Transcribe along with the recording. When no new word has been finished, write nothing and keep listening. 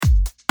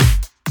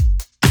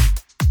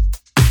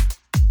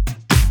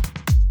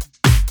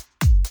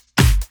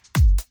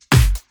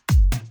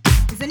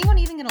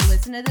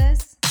listen to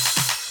this?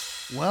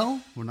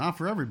 Well, we're not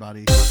for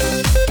everybody.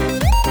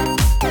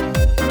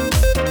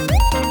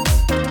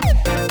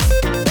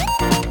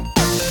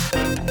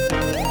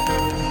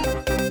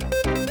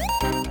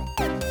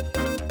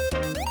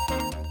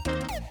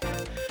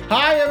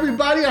 Hi,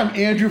 everybody. I'm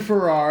Andrew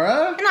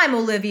Ferrara. And I'm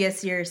Olivia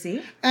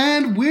Searcy.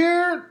 And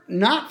we're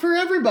not for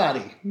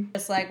everybody.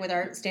 Just like with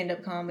our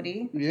stand-up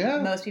comedy. Yeah.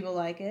 Most people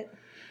like it,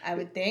 I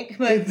would think.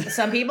 But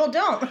some people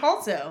don't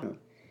also.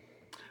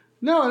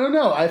 No, I don't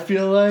know. I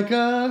feel like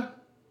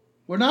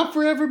we're not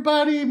for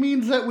everybody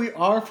means that we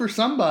are for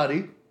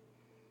somebody.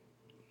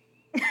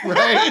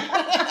 Right?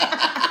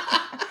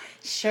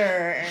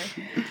 Sure.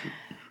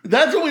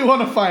 That's what we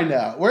want to find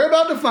out. We're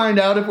about to find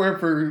out if we're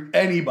for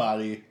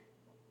anybody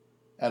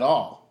at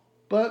all.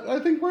 But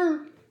I think we're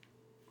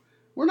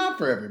not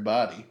for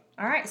everybody.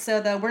 All right, so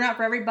the We're Not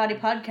For Everybody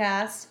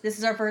podcast. This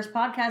is our first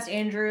podcast,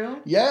 Andrew.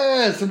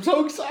 Yes, I'm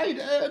so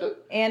excited.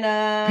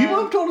 And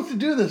people have told us to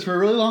do this for a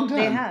really long time.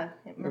 They have.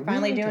 We're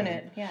finally doing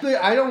it. Yeah.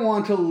 I don't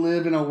want to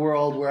live in a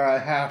world where I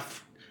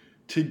have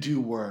to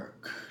do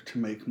work to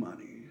make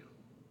money.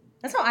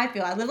 That's how I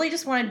feel. I literally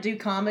just want to do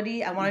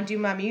comedy. I want to do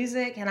my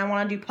music, and I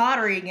want to do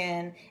pottery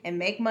again and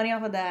make money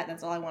off of that.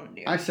 That's all I want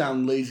to do. I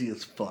sound lazy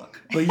as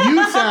fuck, but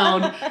you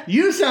sound like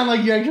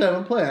you actually have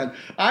a plan.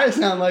 I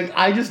sound like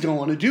I just don't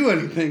want to do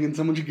anything, and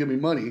someone should give me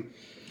money.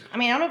 I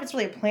mean, I don't know if it's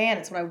really a plan.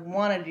 It's what I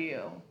want to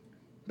do.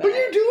 But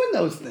you're doing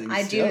those things.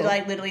 I still. do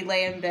literally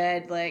lay in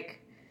bed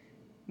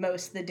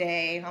most of the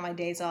day on my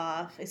days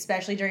off,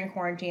 especially during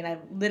quarantine.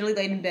 I've literally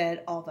laid in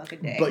bed all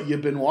fucking day. But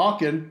you've been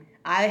walking.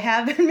 I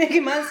have been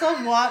making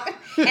myself walk,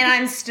 and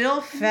I'm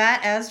still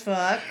fat as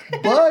fuck.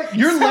 But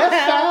you're less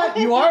fat.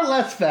 You are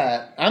less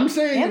fat. I'm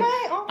saying. Am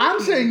I? Oh, I'm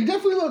saying you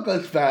definitely look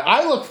less fat.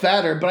 I look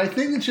fatter, but I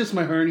think it's just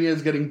my hernia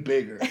is getting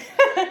bigger.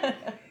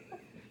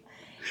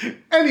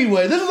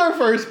 Anyway, this is our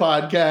first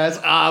podcast,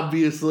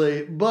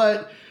 obviously,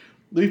 but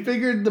we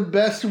figured the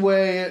best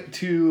way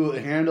to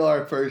handle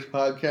our first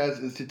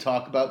podcast is to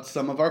talk about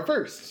some of our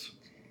firsts.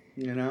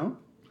 You know?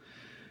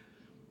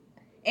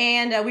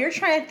 And we were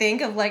trying to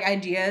think of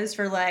ideas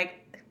for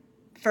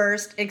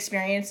first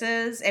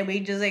experiences, and we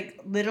just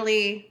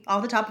literally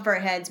off the top of our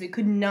heads we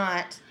could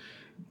not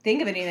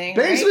think of anything.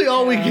 Basically, right?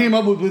 all we came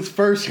up with was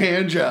first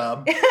hand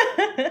job.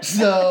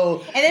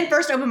 So and then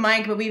first open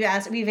mic, but we've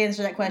answered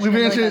that question.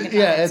 We've answered,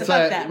 yeah. It's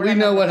so we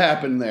know what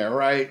happened there,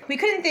 right? We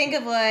couldn't think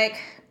of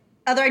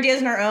other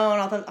ideas on our own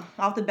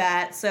off the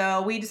bat,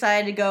 so we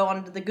decided to go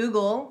onto the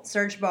Google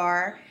search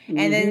bar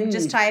and then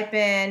just type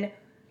in.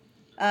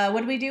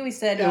 What did we do? We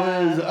said, it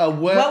was,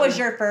 what was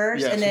your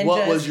first? Yes, and then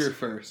what was your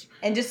first?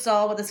 And just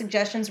saw what the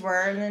suggestions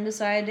were and then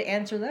decided to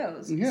answer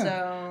those. Yeah.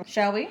 So,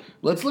 shall we?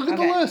 Let's look at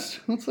the list.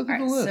 Let's look at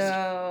the list.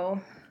 So,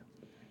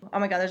 oh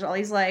my God, there's all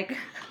these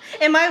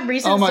in my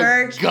recent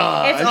search,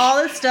 gosh. it's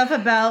all this stuff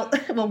about,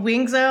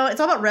 Wingzo. It's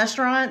all about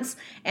restaurants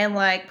and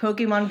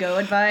Pokemon Go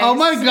advice. Oh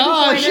my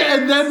gosh,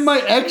 and then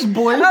my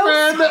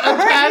ex-boyfriend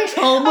attacks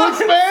homeless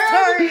man?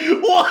 Sorry.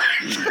 What?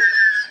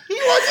 He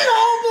wasn't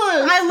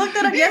homeless. I looked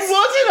it up yesterday. He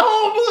wasn't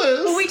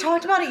homeless. Well, we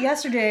talked about it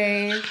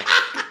yesterday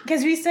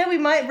because we said we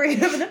might bring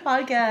it up in the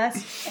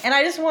podcast, and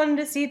I just wanted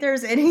to see if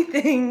there's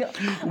anything.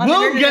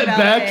 We'll get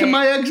back to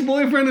my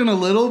ex-boyfriend in a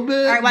little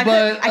bit, right,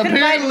 but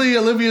apparently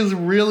Olivia's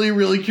really,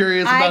 really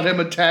curious about him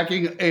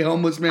attacking a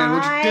homeless man,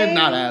 which did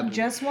not happen. I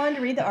just wanted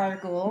to read the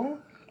article,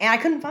 and I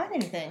couldn't find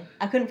anything.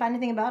 I couldn't find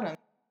anything about him.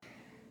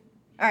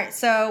 All right,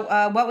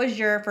 so what was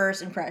your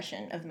first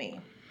impression of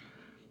me?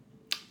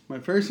 My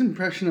first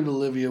impression of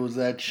Olivia was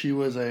that she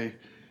was a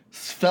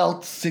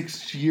svelte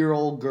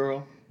 6-year-old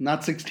girl.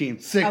 Not 16,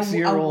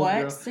 6-year-old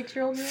what? girl.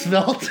 6-year-old girl?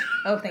 Svelte.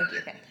 Oh, thank you.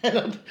 Okay.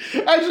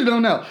 I actually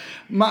don't know.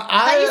 I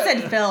thought you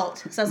said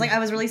felt, so I was I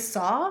was really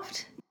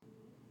soft.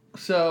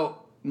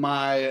 So,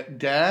 my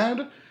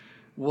dad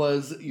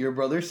was your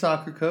brother's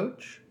soccer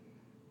coach,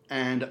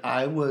 and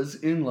I was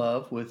in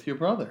love with your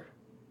brother.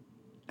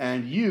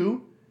 And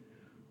you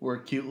were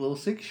cute little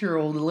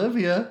 6-year-old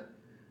Olivia,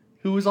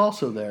 who was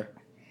also there.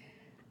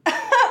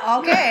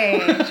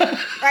 Okay.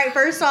 All right,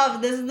 first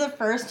off, this is the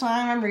first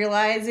time I'm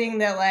realizing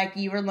that,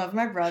 you were in love with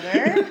my brother.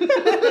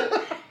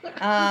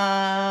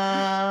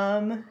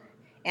 And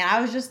I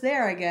was just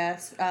there, I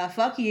guess.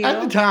 Fuck you.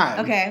 At the time.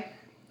 Okay.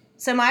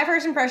 So my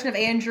first impression of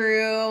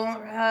Andrew,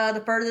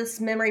 the furthest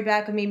memory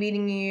back of me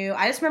meeting you,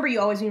 I just remember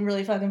you always being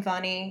really fucking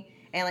funny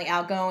and,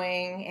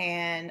 outgoing,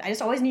 and I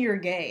just always knew you were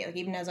gay,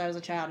 even as I was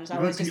a child. I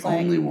was just the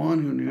only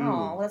one who knew.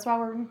 Oh, that's why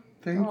we're...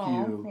 Thank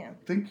you. Yeah.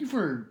 Thank you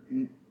for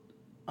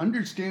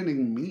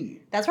understanding me.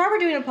 That's why we're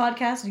doing a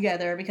podcast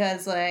together,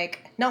 because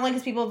not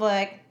because people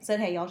have said,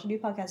 hey, y'all should do a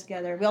podcast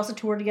together. We also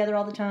tour together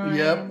all the time.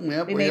 Yep,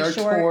 we are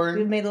touring.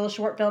 We've made little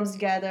short films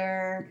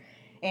together,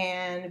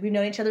 and we've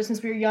known each other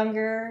since we were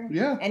younger.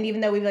 Yeah. And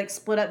even though we've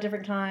split up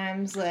different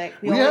times,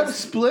 we have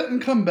split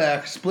and come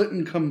back, split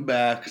and come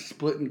back,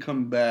 split and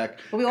come back.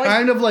 But we always,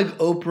 kind of like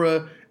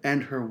Oprah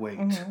and her weight.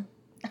 Mm-hmm.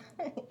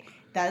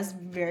 That is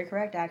very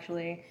correct,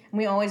 actually. And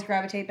we always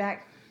gravitate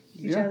back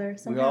to each other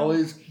somehow. We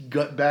always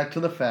get back to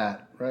the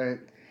fat, right?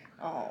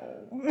 Oh.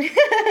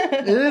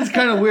 It is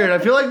kind of weird. I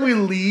feel like we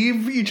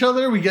leave each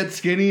other, we get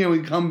skinny, and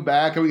we come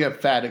back and we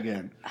get fat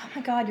again. Oh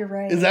my God, you're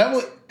right. Is that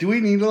what? Do we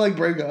need to like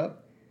break up?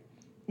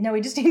 No,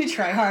 we just need to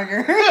try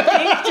harder.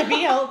 We need to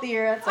be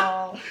healthier, that's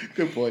all.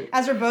 Good point.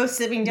 As we're both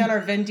sipping down our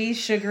venti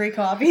sugary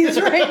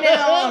coffees right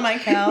now on my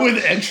couch.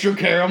 With extra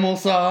caramel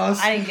sauce.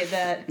 I didn't get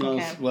that.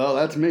 Okay. Well,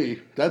 that's me.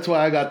 That's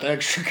why I got the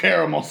extra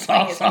caramel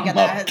sauce.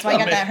 That's why I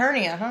got that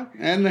hernia, huh?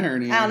 And the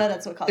hernia. I don't know,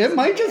 that's what causes it.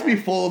 Might just be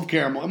full of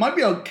caramel. It might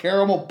be a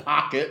caramel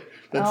pocket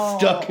that's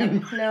stuck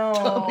in my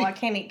tummy. I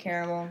can't eat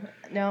caramel.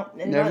 No,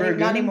 Never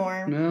not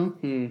anymore.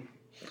 No?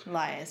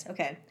 Lies.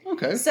 Okay.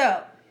 Okay.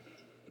 So,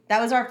 that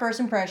was our first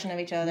impression of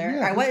each other. Yeah,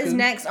 all right, what is good.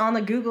 next on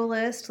the Google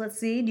list? Let's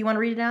see. Do you want to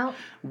read it out?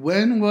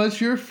 When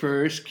was your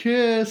first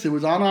kiss? It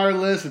was on our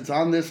list. It's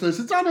on this list.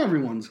 It's on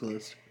everyone's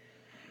list.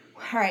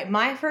 All right,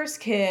 my first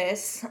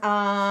kiss.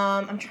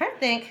 I'm trying to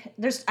think.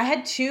 I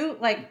had two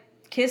like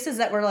kisses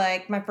that were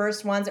like my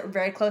first ones that were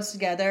very close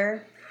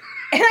together.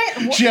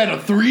 And She had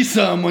a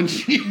threesome when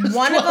she was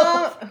one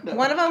 12. of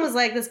them was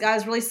like this guy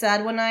was really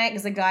sad one night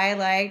because the guy I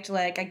liked,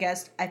 like I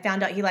guess I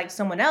found out he liked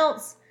someone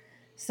else.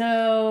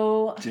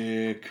 So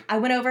Dick. I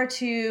went over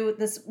to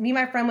me and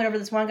my friend went over to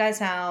this one guy's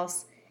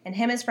house, and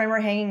him and his friend were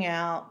hanging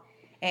out,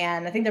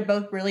 and I think they're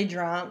both really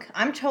drunk.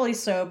 I'm totally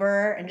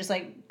sober and just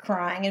like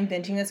crying and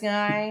venting this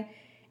guy,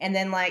 and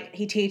then like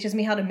he teaches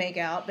me how to make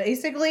out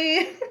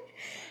basically,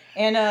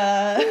 and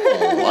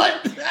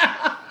What?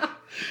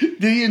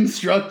 Did he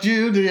instruct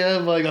you? Did he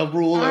have like a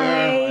ruler?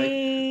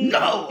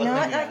 No,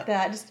 not like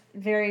that. Just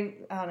very,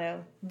 I don't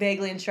know,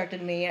 vaguely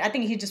instructed me. I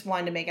think he just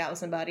wanted to make out with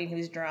somebody and he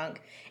was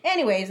drunk.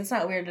 Anyways, it's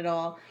not weird at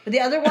all. But the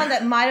other one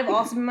that might have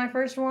also been my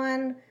first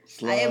one,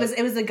 it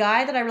was a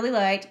guy that I really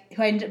liked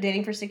who I ended up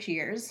dating for 6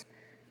 years.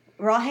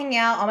 We're all hanging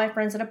out, all my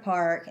friends at a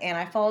park, and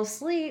I fall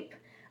asleep.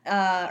 Or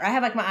I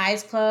have like my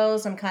eyes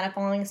closed. I'm kind of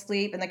falling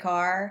asleep in the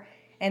car,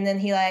 and then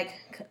he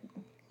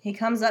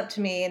comes up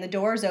to me and the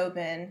door's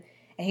open.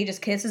 And he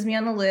just kisses me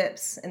on the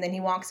lips, and then he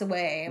walks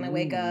away, and I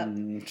wake up.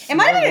 It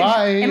might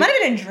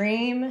have been a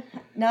dream,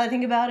 now that I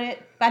think about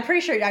it. But I'm pretty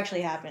sure it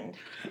actually happened.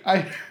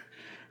 I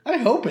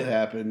hope it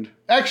happened.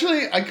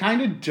 Actually, I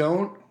kind of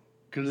don't,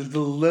 because it's a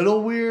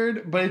little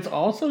weird, but it's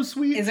also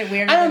sweet. Is it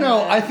weird? I don't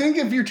know. I think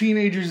if you're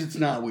teenagers, it's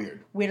not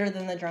weird. Weirder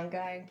than the drunk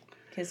guy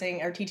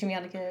kissing or teaching me how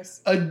to kiss?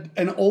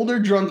 An older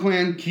drunk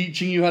man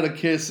teaching you how to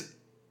kiss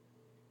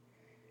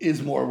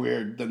is more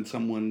weird than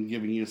someone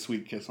giving you a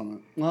sweet kiss on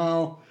it.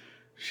 Well...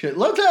 Shit,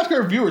 let's ask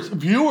our viewers.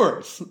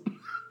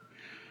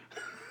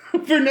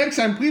 For next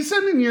time, please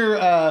send in your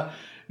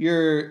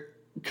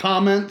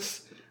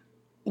comments.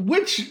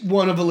 Which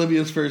one of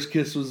Olivia's first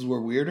kisses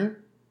were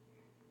weirder?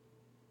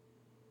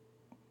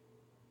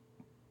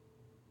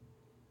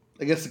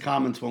 I guess the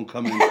comments won't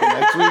come in until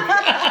next week.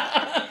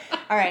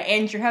 All right,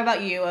 Andrew, how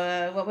about you?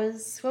 What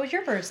was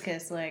your first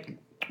kiss like?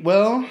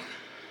 Well,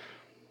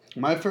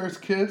 my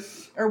first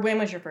kiss... Or when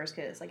was your first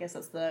kiss? I guess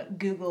that's the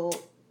Google...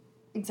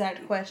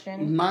 exact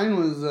question. Mine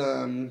was,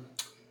 Ooh,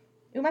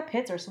 my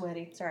pits are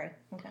sweaty. Sorry.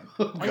 Okay.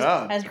 Oh,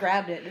 God. I just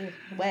grabbed it. It was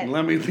wet.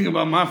 Let me think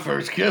about my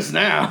first kiss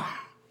now.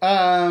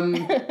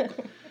 My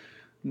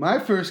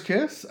first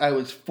kiss, I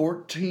was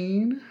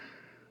 14.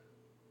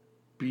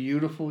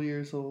 Beautiful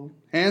years old.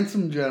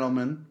 Handsome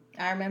gentleman.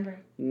 I remember.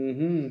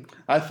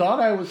 I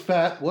thought I was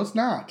fat. Was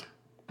not.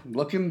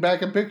 Looking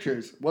back at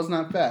pictures, was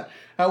not fat.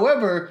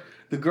 However,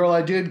 the girl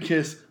I did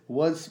kiss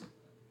was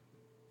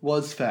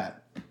fat.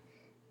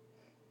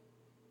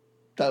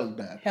 That was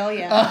bad. Hell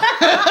yeah.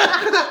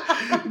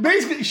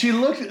 Basically, she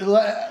looked...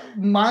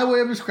 My way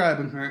of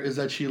describing her is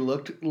that she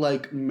looked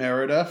like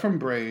Merida from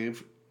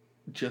Brave,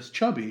 just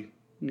chubby.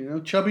 You know,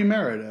 chubby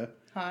Merida.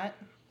 Hot.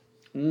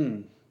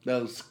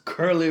 Those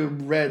curly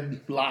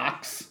red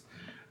locks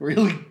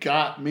really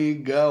got me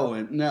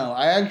going. No,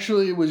 I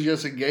actually was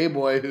just a gay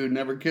boy who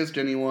never kissed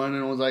anyone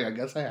and was like, I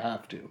guess I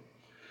have to.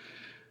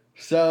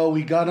 So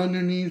we got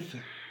underneath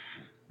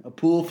a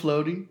pool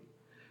floaty.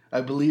 I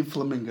believe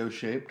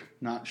flamingo-shaped.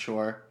 Not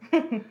sure.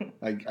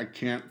 I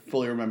can't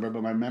fully remember,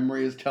 but my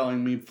memory is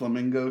telling me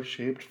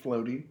flamingo-shaped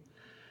floaty.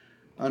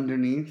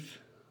 Underneath.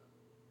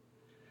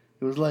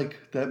 It was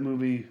like that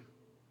movie,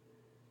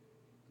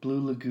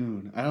 Blue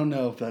Lagoon. I don't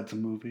know if that's a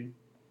movie.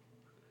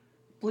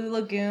 Blue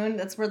Lagoon,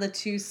 that's where the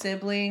two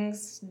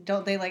siblings,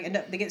 don't they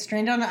like they get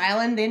stranded on an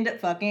island, they end up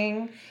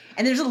fucking.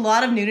 And there's a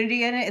lot of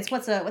nudity in it. It's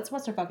what's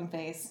her fucking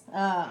face?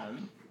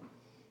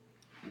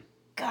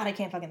 God, I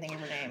can't fucking think of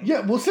her name.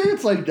 Yeah, we'll say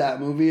it's like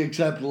that movie,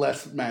 except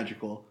less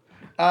magical.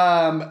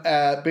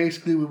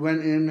 Basically, we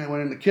went in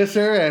to kiss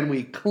her, and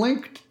we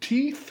clinked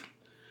teeth.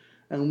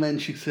 And then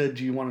she said,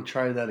 do you want to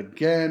try that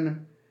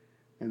again?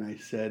 And I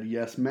said,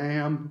 yes,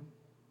 ma'am.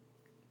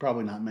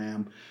 Probably not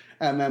ma'am.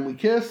 And then we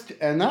kissed,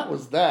 and that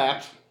was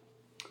that.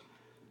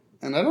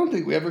 And I don't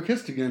think we ever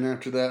kissed again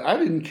after that. I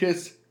didn't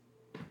kiss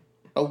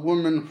a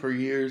woman for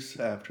years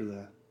after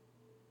that.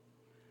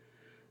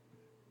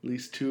 At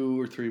least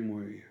 2 or 3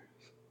 more years.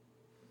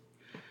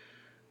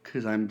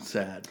 Because I'm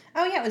sad.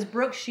 Oh, yeah, it was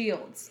Brooke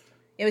Shields.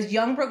 It was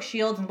young Brooke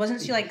Shields, and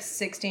wasn't she like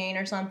 16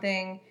 or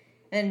something?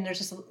 And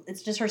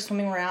it's just her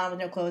swimming around with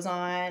no clothes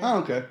on. Oh,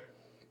 okay.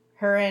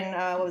 Her and,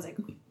 what was it?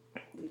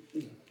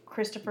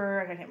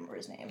 Christopher, I can't remember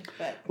his name,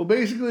 but... Well,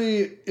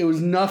 basically, it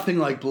was nothing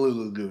like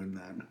Blue Lagoon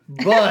then.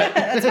 But...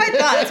 That's what I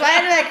thought. That's why I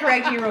had to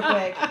correct you real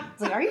quick. I was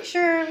like, are you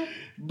sure?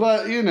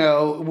 But,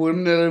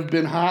 wouldn't it have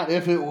been hot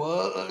if it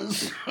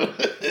was?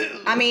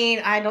 I mean,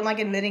 I don't like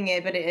admitting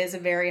it, but it is a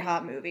very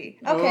hot movie.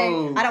 Okay,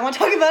 Oh. I don't want to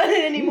talk about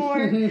it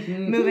anymore.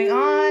 Moving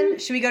on.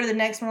 Should we go to the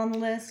next one on the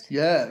list?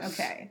 Yes.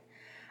 Okay.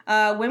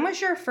 When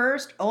was your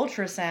first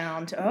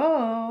ultrasound?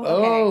 Oh,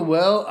 okay. Oh,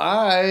 well,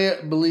 I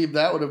believe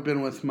that would have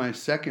been with my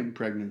second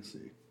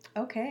pregnancy.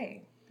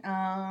 Okay.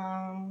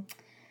 Well,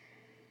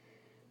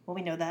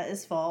 we know that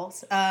is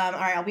false. All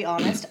right, I'll be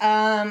honest.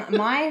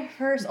 My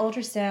first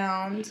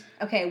ultrasound,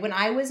 okay, when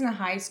I was in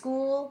high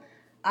school,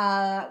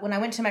 when I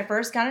went to my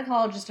first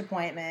gynecologist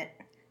appointment,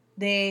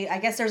 I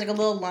guess there was like a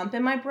little lump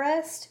in my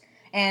breast,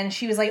 and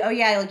she was like, oh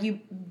yeah, like you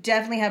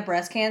definitely have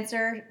breast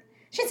cancer.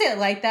 She didn't say it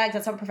like that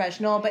because that's not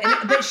professional,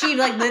 but she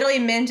like literally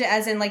meant it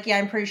as in like, yeah,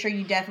 I'm pretty sure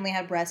you definitely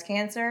have breast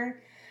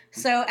cancer.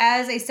 So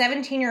as a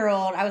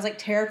 17-year-old, I was like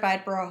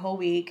terrified for a whole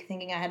week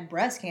thinking I had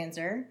breast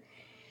cancer.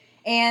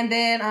 And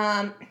then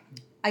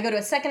I go to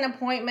a second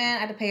appointment. I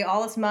had to pay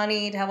all this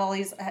money to have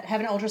have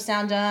an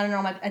ultrasound done and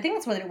I think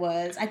that's what it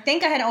was. I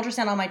think I had an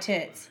ultrasound on my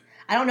tits.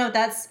 I don't know if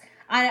that's,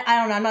 I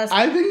don't know. I'm not.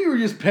 I think you were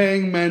just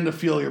paying men to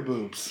feel your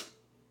boobs.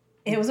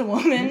 It was a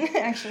woman,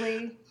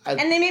 actually. And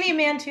they made me a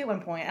man, too, at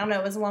one point. I don't know.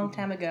 It was a long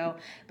time ago.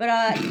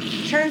 But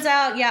turns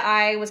out, yeah,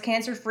 I was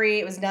cancer-free.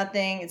 It was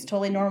nothing. It's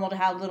totally normal to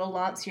have little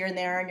lumps here and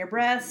there in your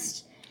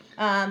breast.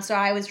 So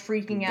I was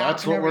freaking out.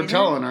 That's what we're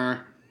telling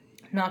her.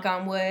 Knock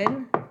on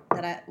wood.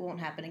 That won't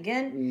happen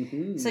again.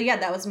 Mm-hmm. So, yeah,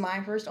 that was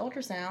my first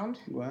ultrasound.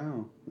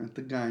 Wow. At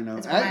the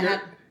gyno.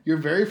 At your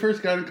very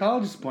first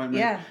gynecologist appointment.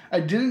 Yeah. I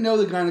didn't know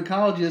the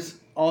gynecologist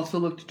also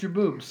looked at your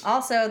boobs.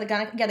 Also,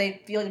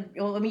 they feel,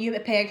 well, I mean, you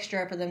pay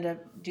extra for them to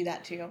do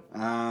that, too.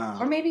 Ah.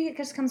 Or maybe it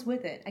just comes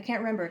with it. I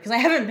can't remember. Because I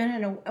haven't been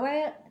in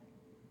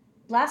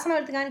last time I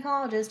went to the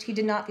gynecologist, he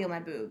did not feel my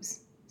boobs.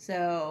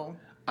 So...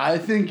 I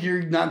think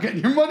you're not getting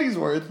your money's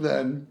worth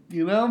then.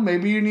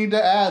 Maybe you need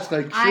to ask.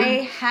 Like,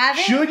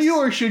 should you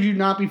or should you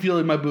not be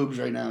feeling my boobs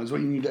right now is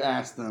what you need to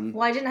ask them.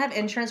 Well, I didn't have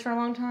insurance for a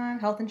long time,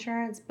 health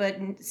insurance. But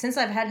since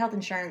I've had health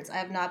insurance, I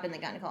have not been the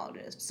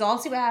gynecologist. So I'll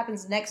see what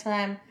happens next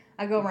time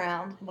I go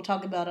around. We'll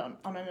talk about it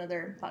on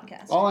another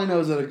podcast. All I know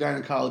is that a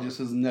gynecologist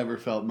has never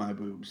felt my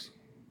boobs.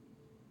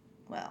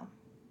 Well,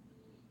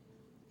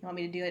 you want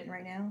me to do it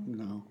right now?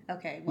 No.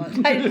 Okay, well,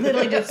 I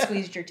literally just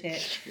squeezed your tit.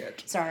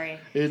 Shit. Sorry.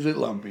 Is it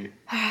lumpy?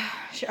 All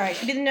right,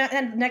 should we do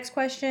the next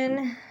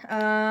question?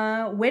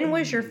 When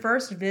was your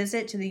first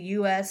visit to the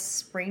U.S.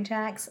 spring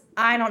tax?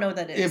 I don't know what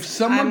that is. If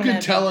someone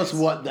could tell us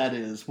what that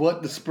is,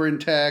 what the spring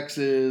tax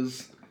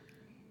is,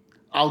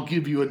 I'll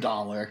give you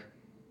 $1.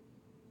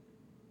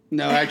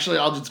 No, actually,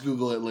 I'll just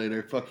Google it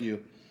later. Fuck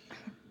you.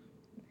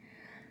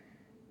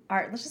 All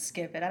right, let's just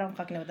skip it. I don't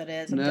fucking know what that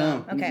is. I'm No.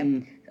 dumb.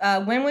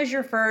 Okay. When was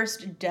your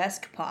first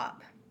desk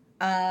pop?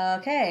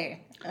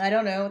 Okay. I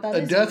don't know what that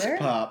is. A desk either.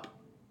 pop.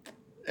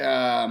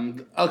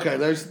 Okay,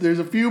 there's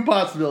a few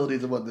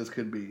possibilities of what this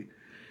could be.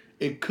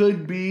 It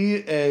could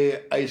be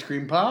a ice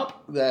cream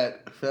pop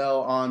that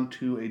fell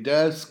onto a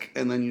desk,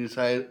 and then you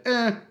decided,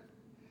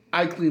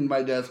 I cleaned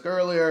my desk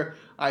earlier.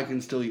 I can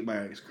still eat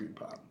my ice cream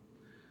pop.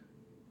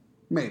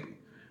 Maybe.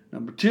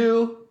 Number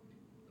 2,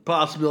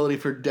 possibility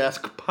for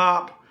desk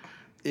pop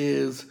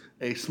is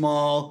a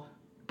small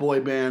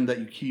boy band that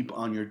you keep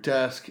on your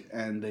desk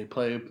and they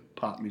play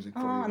pop music for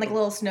you. And like a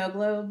little snow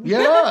globe. Yeah.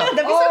 That'd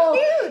be so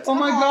cute. Oh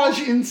my gosh,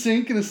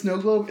 NSYNC in a snow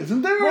globe.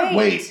 Isn't there?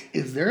 Wait,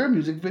 is there a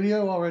music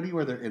video already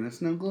where they're in a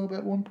snow globe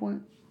at one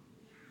point?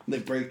 They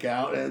break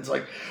out and it's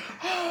like,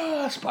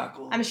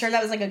 sparkles. I'm sure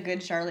that was like a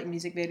Good Charlotte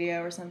music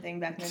video or something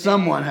back in the day.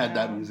 Someone had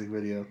that music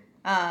video.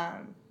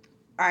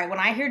 All right, when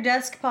I hear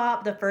desk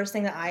pop, the first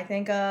thing that I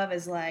think of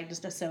is like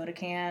just a soda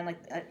can, like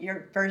at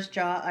your first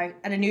job,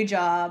 at a new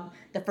job,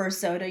 the first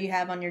soda you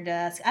have on your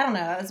desk. I don't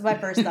know. It's my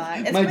first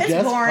thought.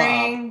 It's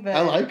boring, but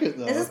I like it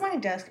though. This is my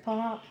desk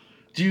pop.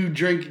 Do you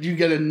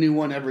get a new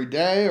one every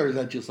day, or is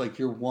that just like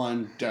your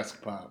one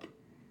desk pop?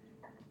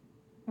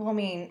 Well, I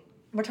mean,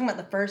 we're talking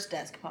about the first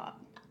desk pop.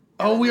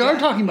 Oh, we are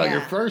talking about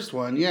your first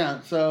one,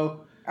 yeah.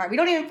 So. All right, we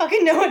don't even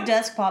fucking know what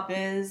desk pop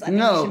is. I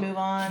think we should move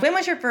on. When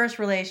was your first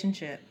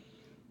relationship?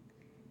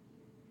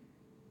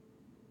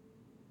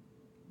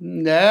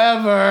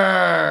 Never.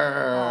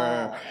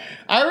 Oh.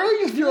 I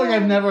really just feel like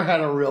I've never had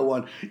a real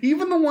one.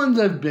 Even the ones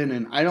I've been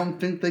in, I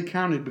don't think they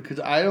counted because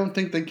I don't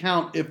think they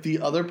count if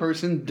the other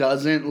person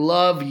doesn't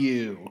love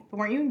you. But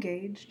weren't you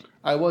engaged?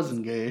 I was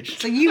engaged.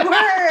 So you were.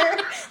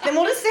 Then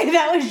we'll just say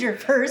that was your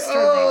first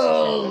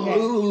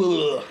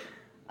relationship. Okay.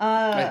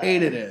 I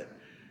hated it.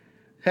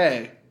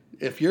 Hey,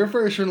 if your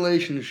first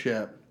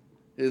relationship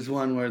is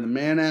one where the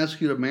man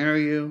asks you to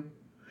marry you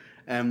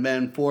and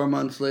then 4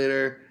 months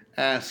later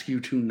ask you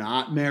to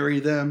not marry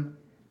them,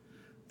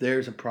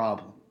 there's a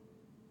problem.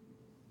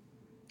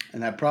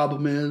 And that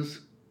problem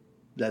is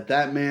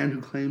that man who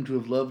claimed to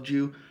have loved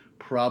you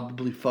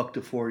probably fucked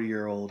a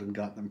 40-year-old and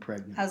got them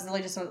pregnant. I was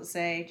literally just about to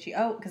say,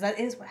 because that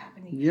is what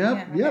happened to you.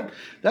 Yep, Yeah, yep.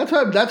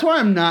 That's why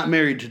I'm not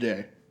married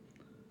today.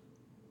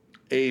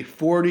 A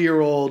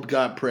 40-year-old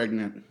got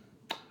pregnant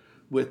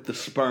with the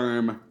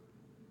sperm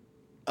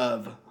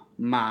of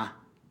my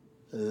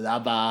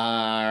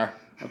lover.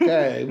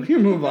 Okay, we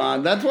can move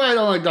on. That's why I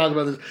don't like talking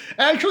about this.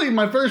 Actually,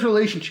 my first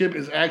relationship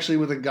is actually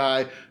with a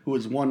guy who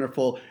was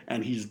wonderful,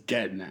 and he's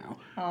dead now.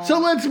 Oh. So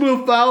let's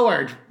move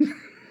forward.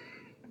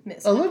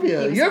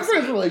 Olivia, He your was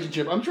first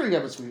relationship. I'm sure you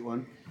have a sweet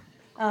one.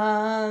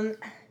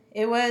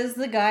 It was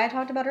the guy I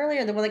talked about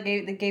earlier, the one that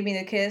gave me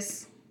the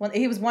kiss.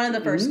 He was one of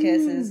the first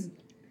kisses.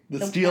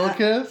 The steel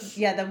kiss?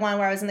 Yeah, the one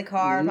where I was in the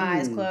car with my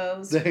eyes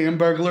closed. The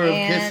Hamburglar of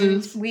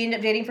kisses? We ended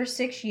up dating for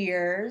 6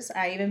 years.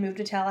 I even moved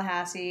to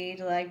Tallahassee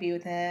to be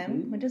with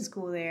him. Went to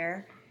school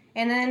there.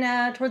 And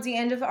then towards the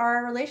end of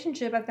our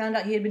relationship, I found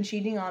out he had been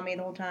cheating on me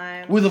the whole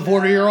time. With a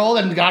 40-year-old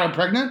and got her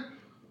pregnant?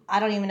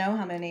 I don't even know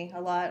how many. A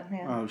lot.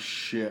 Yeah. Oh,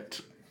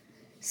 shit.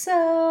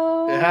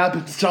 So... It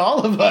happens to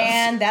all of us.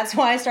 And that's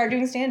why I started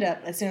doing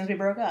stand-up as soon as we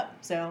broke up.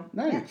 So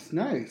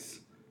Nice.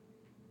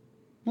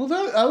 Well,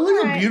 I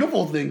think a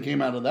beautiful thing came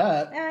out of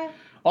that. Yeah.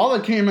 All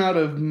that came out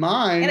of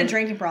mine... And a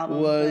drinking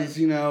problem. Was,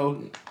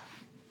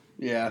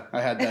 yeah,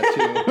 I had that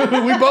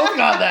too. We both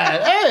got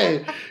that.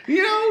 Hey,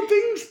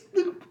 things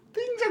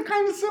are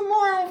kind of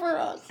similar for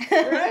us,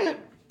 right?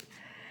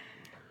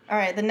 All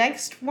right, the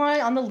next one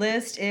on the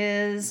list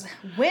is,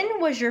 when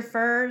was your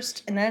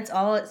first, and that's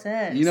all it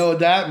says. You know what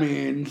that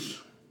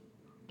means?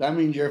 That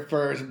means your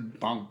first...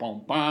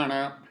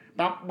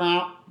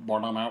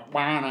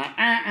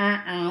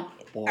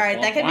 All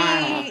right, that could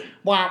be...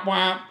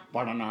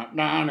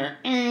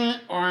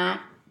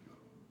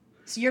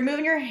 So you're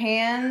moving your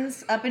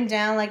hands up and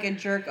down like a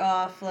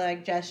jerk-off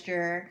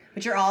gesture,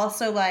 but you're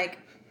also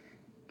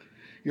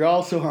You're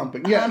also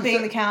humping. Yeah,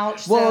 humping the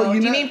couch. Well, so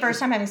do you mean first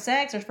time having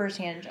sex or first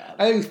hand job?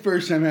 I think it's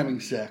first time having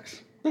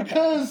sex.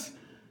 Because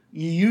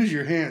you use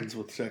your hands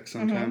with sex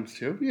sometimes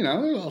too.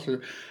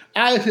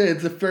 I say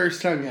it's the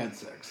first time you had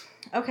sex.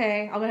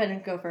 Okay, I'll go ahead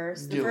and go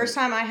first. The first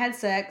time I had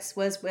sex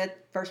was with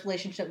first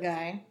relationship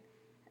guy.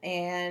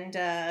 And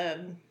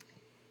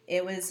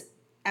it was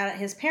at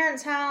his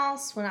parents'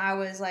 house when I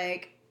was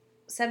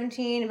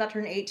 17, about to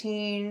turn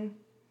 18.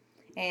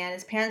 And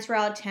his parents were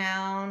out of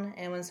town.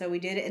 And so we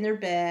did it in their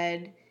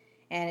bed.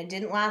 And it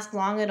didn't last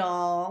long at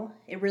all.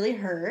 It really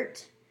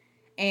hurt.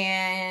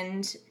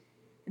 And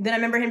then I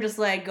remember him just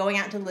going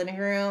out to the living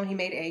room. He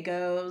made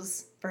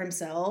Eggos for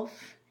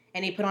himself.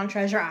 And he put on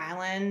Treasure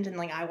Island. And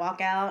I walk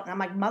out. And I'm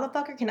like,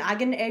 motherfucker, can I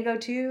get an Eggo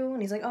too?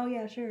 And he's like, oh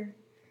yeah, sure.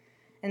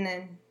 And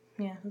then...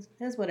 yeah, it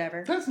was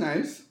whatever. That's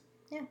nice.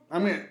 Yeah. I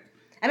mean,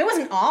 it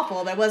wasn't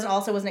awful, but it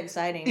also wasn't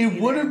exciting.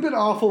 It would have been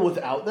awful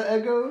without the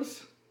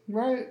Eggos,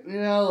 right?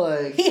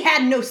 He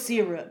had no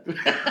syrup.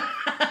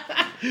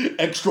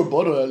 Extra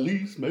butter at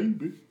least,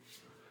 maybe.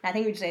 I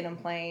think we just ate them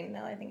plain,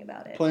 now that I think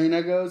about it. Plain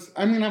Eggos?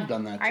 I mean, I've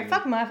done that too. Alright,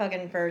 fuck my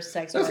fucking first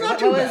sex story. That's not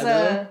too bad,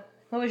 though.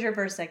 What was your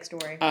first sex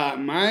story?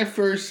 My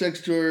first sex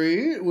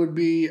story would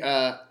be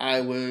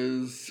I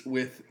was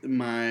with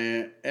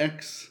my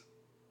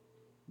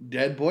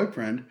ex-dead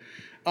boyfriend.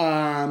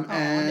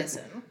 And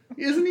listen.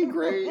 Isn't he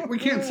great? We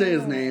can't say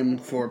his name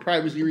for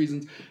privacy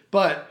reasons,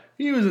 but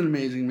he was an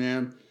amazing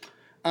man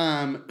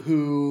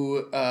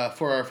who,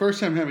 for our first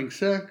time having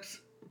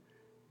sex,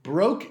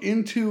 broke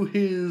into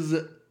his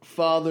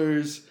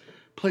father's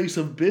place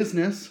of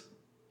business,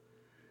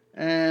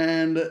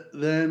 and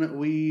then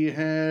we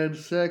had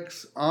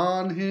sex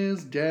on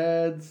his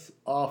dad's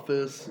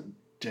office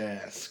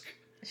desk.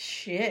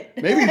 Shit.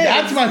 Maybe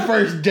that's my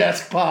first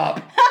desk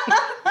pop.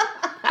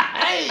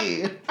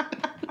 Hey!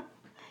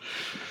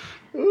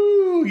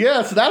 Ooh,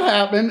 yeah, so that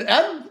happened.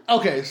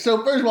 Okay,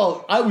 so first of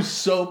all, I was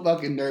so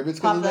fucking nervous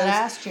because of this. Pop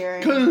that ass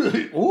cherry.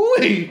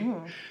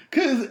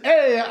 Because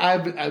A,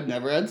 I've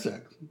never had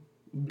sex.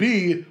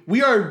 B,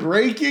 we are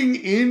breaking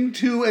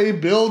into a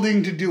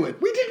building to do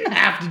it. We didn't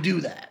have to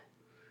do that.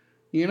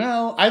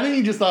 I think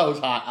he just thought it was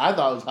hot. I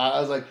thought it was hot. I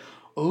was like,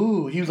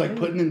 ooh, he was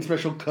putting in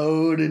special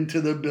code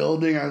into the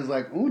building. I was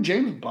like, ooh,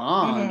 James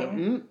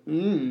Bond.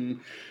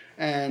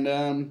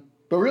 And,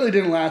 but really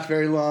didn't last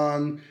very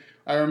long.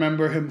 I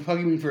remember him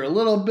fucking me for a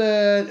little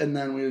bit, and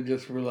then we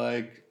just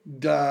were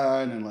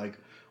done and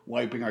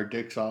wiping our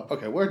dicks off.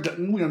 Okay, we're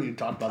done. We don't need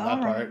to talk about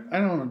that part. I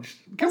don't want to.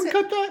 Can we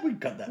cut that? We can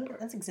cut that part.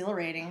 That's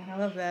exhilarating. I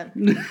love that.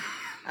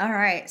 All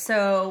right.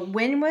 So,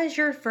 when was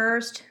your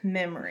first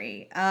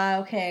memory?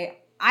 Okay,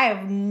 I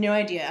have no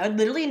idea. I would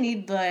literally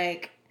need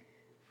an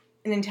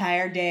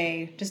entire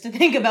day just to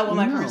think about what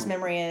my first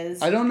memory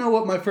is. I don't know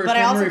what my first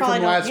memory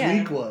from last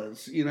week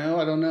was.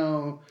 I don't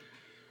know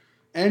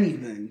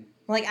anything.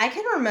 I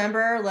can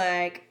remember,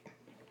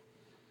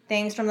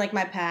 things from,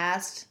 my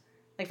past.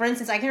 For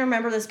instance, I can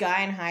remember this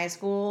guy in high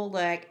school,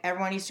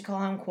 everyone used to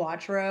call him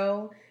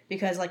Quattro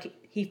because,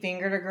 he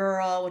fingered a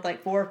girl with,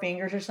 4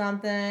 fingers or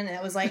something, and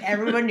it was,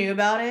 everyone knew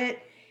about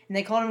it, and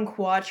they called him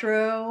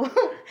Quattro.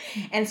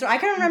 And so I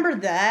can remember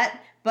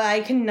that, but I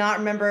cannot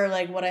remember,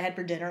 what I had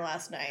for dinner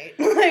last night.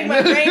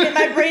 My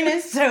brain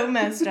is so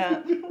messed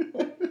up.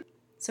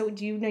 So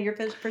do you know your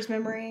first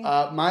memory?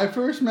 My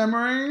first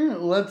memory,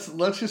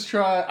 let's just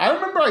try. I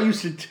remember I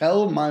used to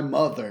tell my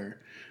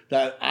mother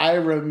that I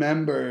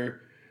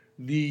remember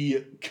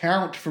the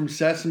count from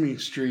Sesame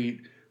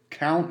Street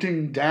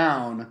counting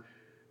down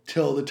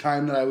till the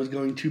time that I was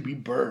going to be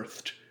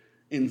birthed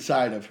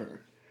inside of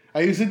her.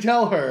 I used to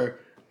tell her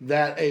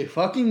that a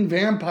fucking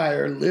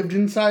vampire lived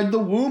inside the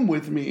womb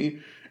with me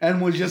and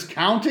was just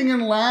counting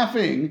and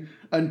laughing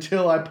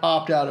until I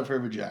popped out of her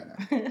vagina.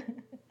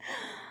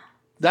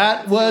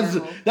 That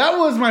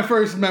was my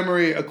first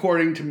memory,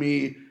 according to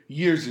me,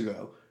 years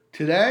ago.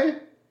 Today,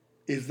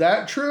 is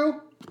that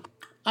true?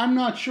 I'm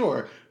not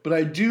sure, but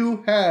I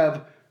do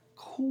have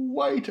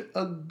quite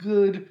a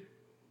good,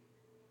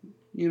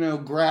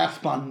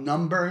 grasp on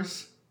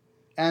numbers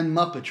and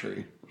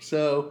Muppetry.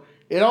 So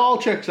it all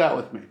checks out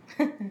with me.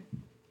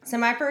 So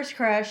my first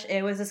crush,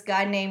 it was this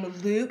guy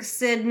named Luke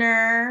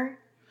Sidner.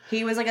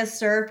 He was like a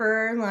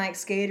surfer, like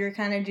skater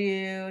kind of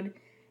dude.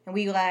 And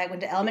we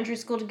went to elementary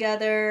school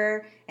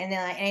together. And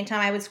then anytime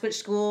I would switch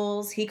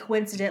schools, he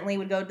coincidentally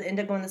would end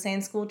up going to the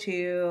same school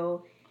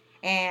too.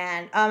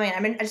 And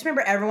I just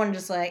remember everyone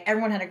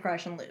had a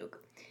crush on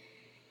Luke.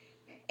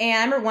 And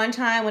I remember one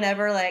time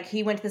whenever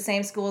he went to the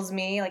same school as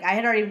me, I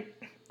had already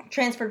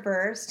transferred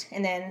first,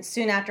 and then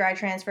soon after I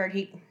transferred,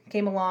 he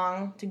came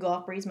along to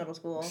Gulf Breeze Middle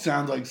School.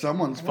 Sounds like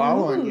someone's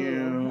following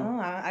you. Oh,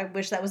 I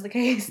wish that was the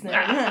case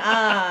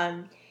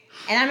then.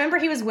 And I remember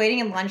he was waiting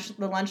in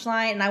the lunch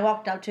line, and I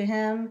walked up to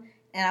him,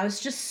 and I was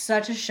just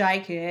such a shy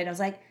kid. I was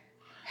like,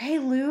 "Hey,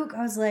 Luke."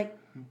 I was like,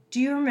 "Do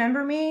you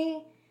remember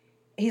me?"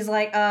 He's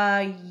like,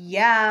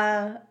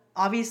 yeah,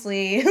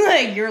 obviously.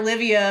 You're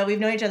Olivia. We've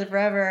known each other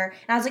forever.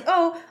 And I was like,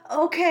 "Oh,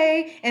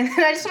 okay." And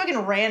then I just fucking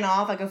ran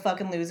off like a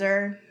fucking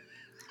loser.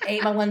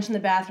 Ate my lunch in the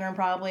bathroom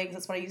probably, because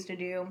that's what I used to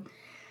do.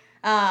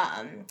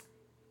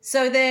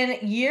 So then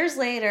years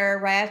later,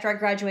 right after I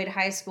graduated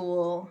high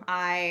school,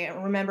 I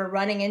remember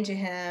running into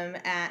him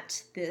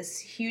at this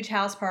huge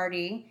house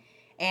party,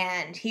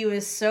 and he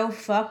was so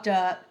fucked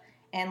up,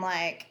 and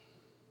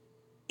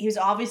he was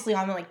obviously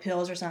on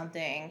pills or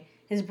something.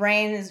 His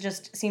brain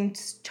seemed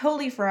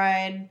totally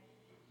fried,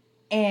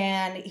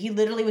 and he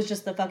literally was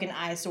just the fucking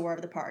eyesore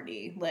of the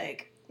party.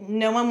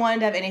 No one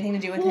wanted to have anything to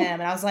do with him,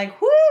 and I was like,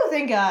 "Whoo!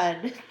 Thank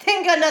God!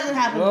 Thank God nothing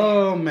happened."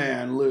 Oh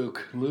man,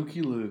 Luke,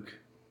 Luke.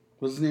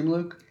 What's his name,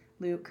 Luke?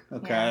 Luke.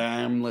 Okay, yeah.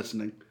 I am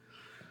listening.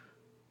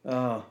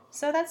 Oh.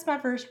 So that's my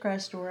first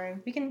crush story.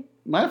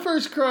 My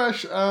first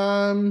crush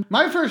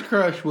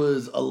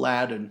was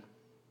Aladdin.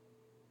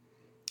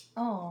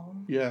 Oh.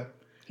 Yeah.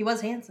 He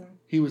was handsome.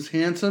 He was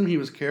handsome, he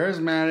was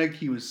charismatic,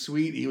 he was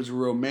sweet, he was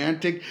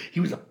romantic, he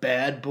was a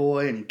bad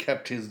boy, and he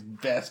kept his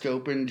vest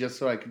open just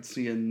so I could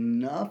see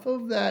enough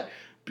of that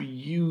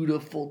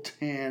beautiful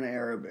tan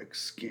Arabic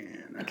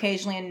skin.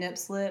 Occasionally a nip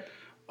slip.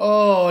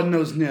 Oh, and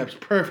those nips,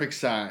 perfect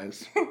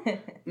size.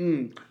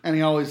 And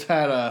he always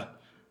had a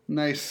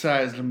nice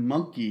sized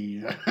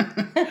monkey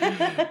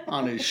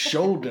on his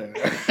shoulder.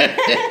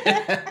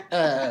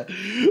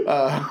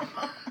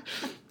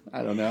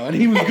 I don't know. And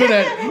he was good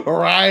at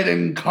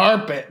riding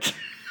carpet.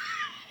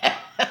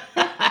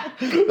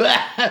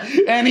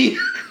 And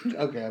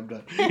okay, I'm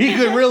done. He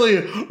could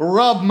really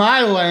rub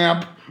my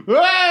lamp.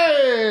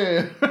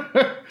 Hey!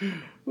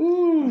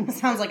 Ooh.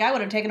 Sounds like I would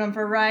have taken him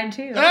for a ride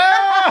too. Okay.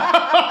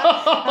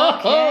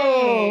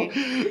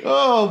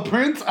 Oh,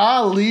 Prince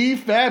Ali,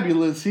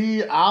 fabulous.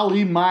 He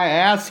Ali my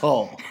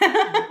asshole.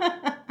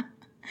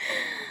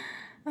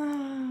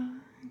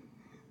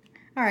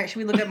 All right, should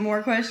we look at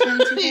more questions,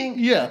 you think?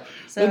 Yeah.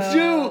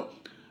 So,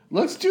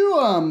 let's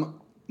do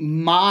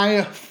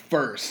my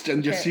first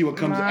and just see what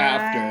comes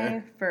after.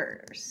 My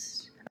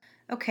first.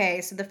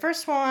 Okay, so the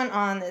first one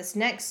on this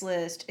next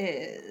list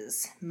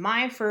is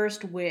my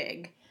first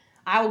wig.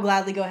 I will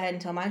gladly go ahead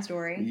and tell my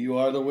story. You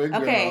are the wig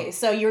girl. Okay,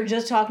 so you were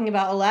just talking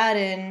about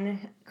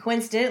Aladdin.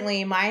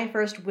 Coincidentally, my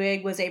first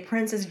wig was a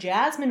Princess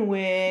Jasmine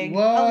wig.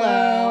 What?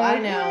 Hello, I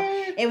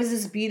know. It was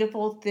this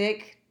beautiful,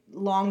 thick,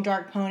 long,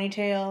 dark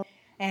ponytail.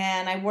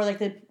 And I wore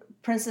the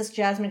Princess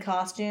Jasmine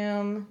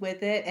costume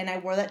with it. And I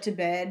wore that to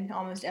bed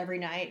almost every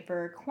night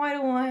for quite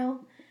a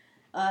while.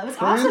 It was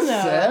awesome, though.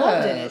 I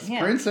loved it.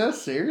 Yeah.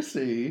 Princess Circe.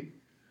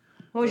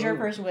 What was your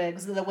first wig?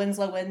 Was it the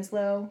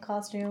Winslow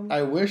costume?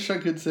 I wish I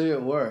could say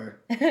it were.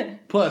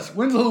 Plus,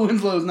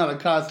 Winslow is not a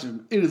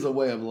costume. It is a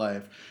way of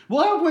life.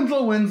 We'll have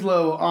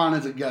Winslow on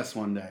as a guest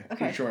one day.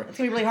 Okay. For sure. It's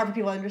going to be really hard for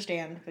people to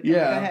understand. But yeah.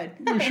 Go ahead.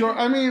 For sure.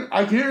 I mean,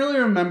 I can't really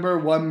remember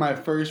what my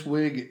first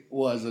wig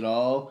was at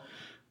all.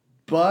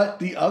 But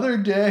the other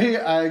day,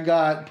 I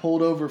got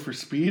pulled over for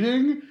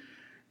speeding.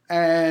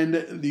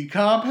 And the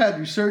cop had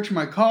to search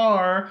my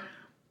car.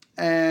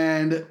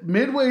 And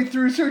midway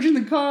through searching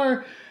the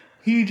car,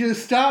 he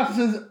just stops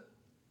and says,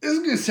 "This is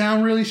going to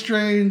sound really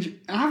strange.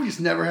 I've just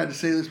never had to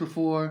say this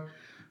before,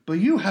 but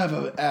you have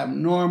an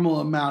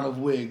abnormal amount of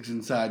wigs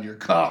inside your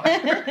car."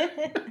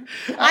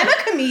 I'm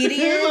a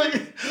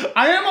comedian.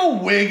 I am a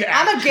wig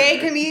actor. I'm a gay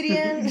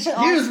comedian.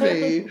 Excuse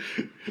me.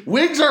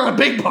 Wigs are a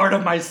big part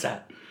of my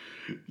set.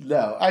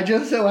 No, I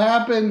just so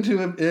happened to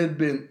have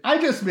been... I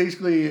just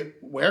basically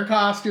wear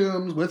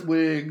costumes with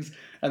wigs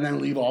and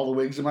then leave all the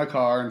wigs in my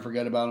car and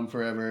forget about them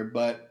forever.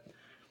 But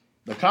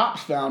the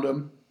cops found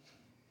them.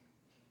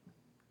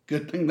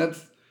 Good thing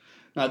that's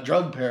not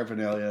drug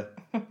paraphernalia.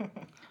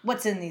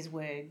 What's in these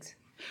wigs?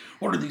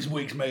 What are these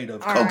wigs made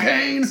of? All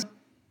Cocaine? Right.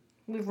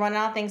 We've run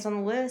out of things on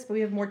the list, but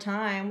we have more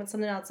time. What's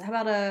something else? How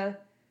about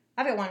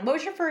I've got one. What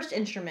was your first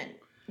instrument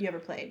you ever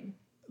played?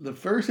 The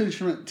first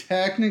instrument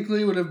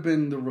technically would have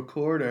been the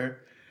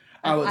recorder.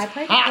 I was hot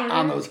recorder.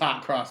 on those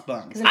hot cross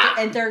buns. Because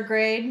in third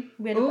grade,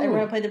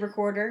 everyone played the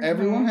recorder.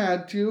 Everyone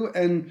had to,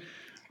 and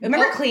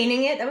remember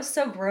cleaning it? That was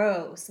so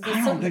gross.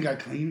 I don't think I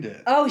cleaned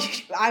it. Oh,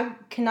 I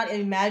cannot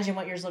imagine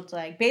what yours looked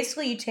like.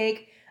 Basically, you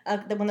take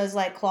one of those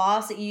like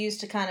cloths that you use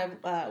to kind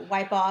of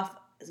wipe off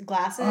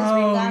glasses,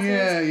 reading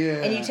glasses.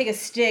 Yeah. And you take a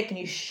stick and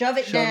you shove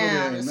it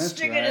down and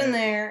stick it in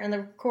there in the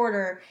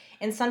recorder.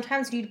 And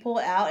sometimes when you'd pull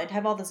it out, it'd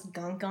have all this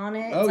gunk on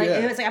it.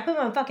 It was like I put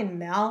my fucking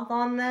mouth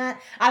on that.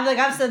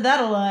 I've said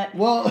that a lot.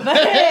 Well, well,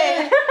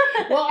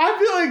 I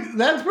feel like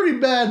that's pretty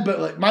bad. But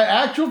like my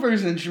actual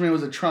first instrument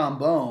was a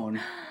trombone,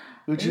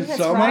 which is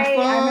so much fun.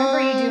 I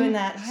remember you doing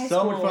that in high school.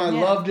 So much fun.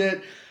 I loved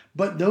it.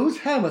 But those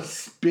have a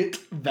spit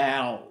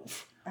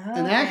valve.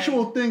 An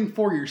actual thing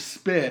for your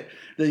spit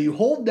that you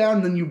hold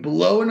down, then you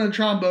blow in a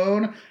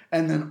trombone,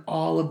 and then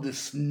all of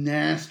this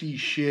nasty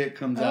shit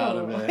comes out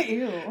of it.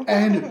 Ew.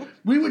 And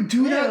we would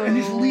do that and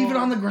just leave it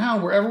on the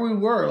ground wherever we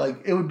were.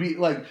 Like, it would be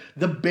like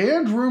the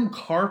band room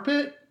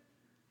carpet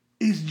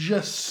is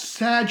just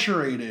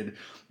saturated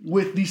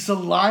with the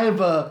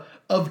saliva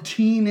of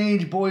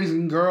teenage boys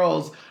and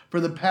girls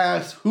for the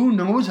past who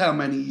knows how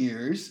many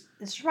years.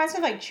 This reminds me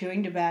of like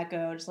chewing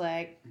tobacco. Just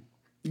like,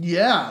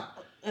 yeah.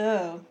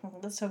 Oh,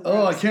 that's so gross.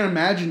 Oh, I can't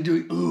imagine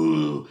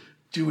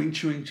doing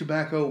chewing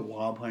tobacco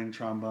while playing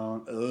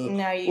trombone. Ugh.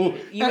 No,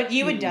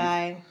 you would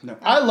die. No,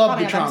 I love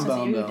the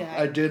trombone though.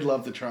 I did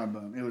love the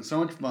trombone. It was so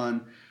much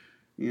fun,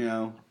 you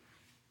know.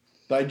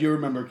 But I do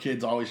remember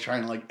kids always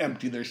trying to like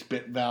empty their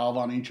spit valve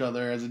on each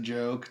other as a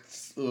joke.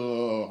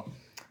 Well,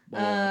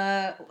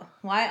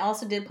 I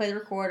also did play the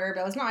recorder,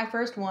 but it was not my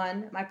first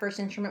one. My first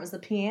instrument was the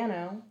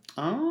piano.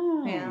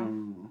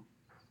 Oh.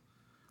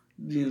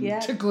 Yeah.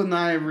 Tickling the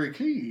ivory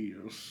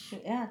keys.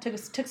 Yeah,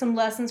 took some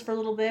lessons for a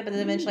little bit, but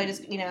then eventually I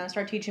just,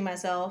 started teaching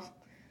myself.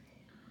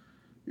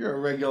 You're a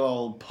regular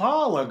old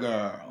Paula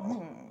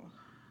girl.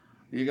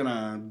 You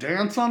gonna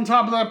dance on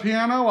top of that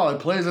piano while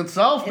it plays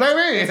itself,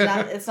 baby?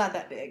 It's not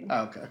that big.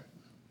 Oh, okay.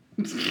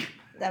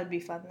 That would be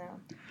fun,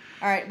 though.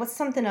 All right, what's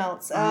something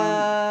else?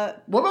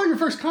 What about your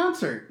first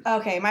concert?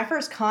 Okay, my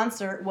first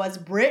concert was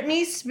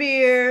Britney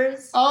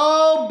Spears.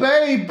 Oh,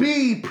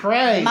 baby,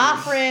 praise.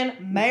 My friend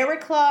Mary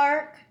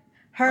Clark.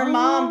 Her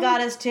mom got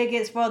us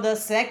tickets for the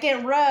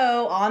second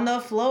row on the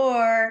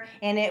floor,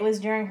 and it was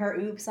during her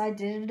 "Oops, I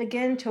Did It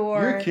Again"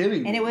 tour. You're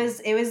kidding me. And it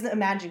was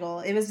magical.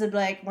 It was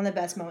like one of the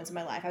best moments of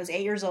my life. I was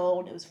 8 years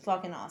old. It was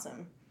fucking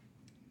awesome.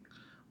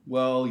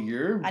 Well,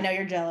 I know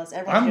you're jealous.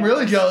 I'm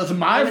really jealous. It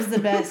was the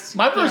best.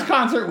 My first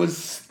concert was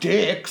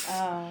Styx.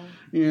 Oh.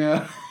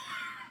 Yeah.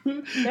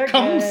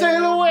 Come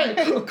sail away.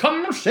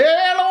 Come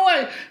sail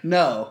away.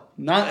 No,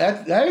 not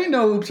that ain't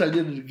no "Oops, I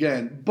Did It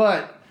Again,"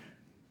 but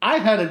I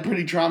had a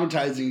pretty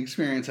traumatizing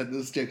experience at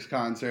this Styx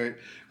concert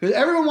because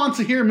everyone wants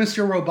to hear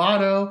Mr.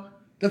 Roboto.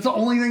 That's the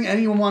only thing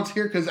anyone wants to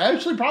hear because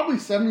actually probably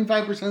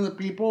 75% of the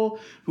people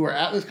who were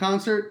at this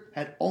concert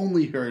had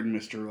only heard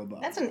Mr.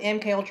 Roboto. That's an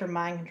MK Ultra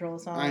mind control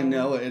song. I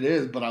know it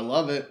is, but I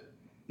love it.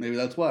 Maybe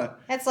that's why.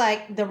 That's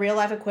like the real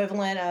life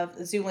equivalent of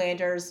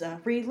Zoolander's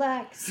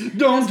 "Relax,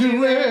 Don't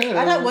do it."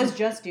 I thought it was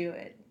 "Just Do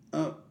It."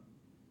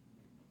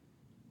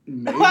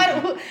 Maybe.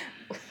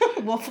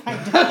 We'll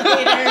find out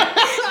later.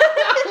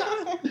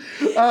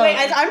 Wait,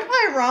 I'm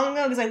probably wrong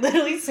though because I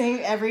literally sing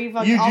every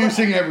fucking. You do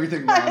sing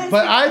everything wrong,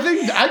 but I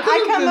think I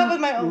come up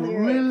with my own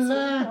lyrics.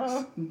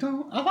 Relax.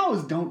 Don't. I thought it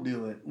was "Don't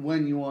do it"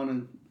 when you want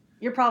to.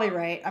 You're probably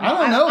right. I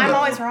don't know. I'm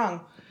always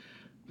wrong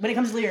when it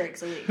comes to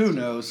lyrics. At least. Who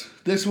knows?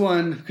 This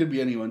one could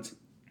be anyone's,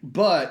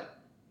 but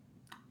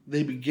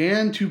they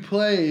began to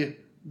play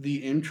the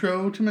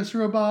intro to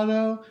Mr.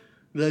 Roboto,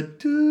 the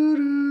doo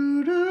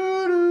doo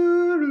doo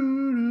doo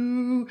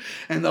doo,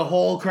 and the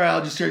whole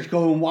crowd just starts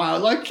going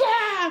wild, like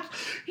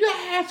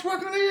yes, we're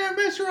gonna hear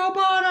Mr.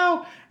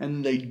 Roboto,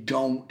 and they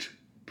don't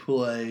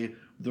play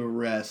the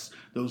rest.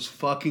 Those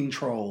fucking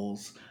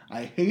trolls.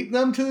 I hate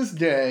them to this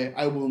day.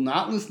 I will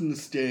not listen to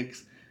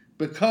Styx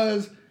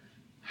because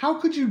how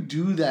could you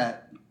do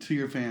that to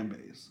your fan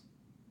base?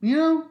 You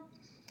know,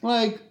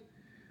 like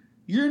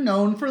you're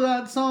known for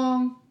that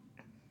song,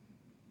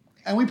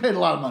 and we paid a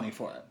lot of money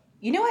for it.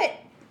 You know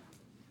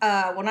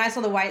what? When I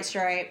saw the White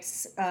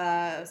Stripes,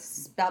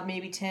 about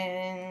maybe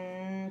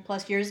 10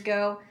 plus years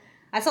ago,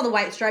 I saw the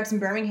White Stripes in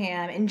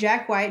Birmingham, and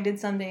Jack White did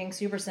something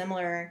super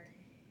similar.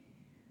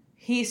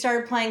 He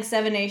started playing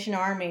Seven Nation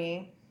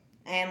Army,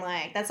 and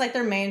like that's like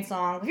their main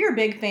song. If you're a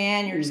big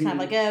fan, you're just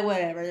kind of like,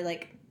 whatever.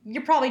 Like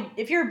you're probably,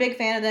 if you're a big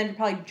fan of them, you're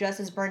probably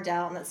just as burnt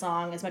out on that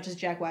song as much as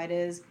Jack White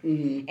is.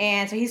 Mm-hmm.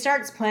 And so he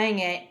starts playing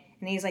it,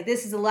 and he's like,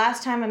 "This is the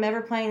last time I'm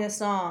ever playing this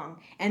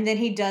song," and then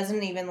he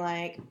doesn't even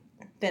like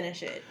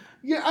finish it.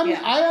 Yeah, I mean,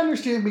 Yeah. I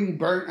understand being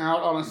burnt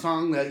out on a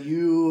song that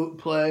you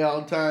play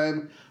all the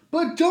time,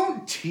 but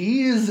don't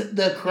tease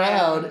the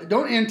crowd. Yeah.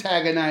 Don't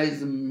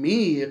antagonize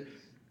me,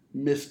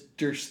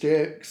 Mr.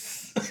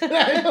 Sticks.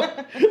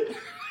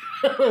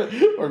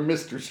 Or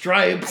Mr.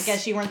 Stripes. I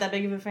guess you weren't that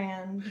big of a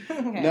fan.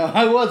 Okay. No,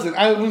 I wasn't.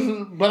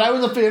 But I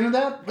was a fan of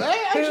that.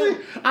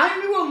 I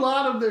knew a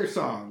lot of their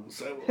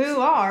songs. Who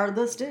are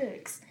the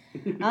Sticks?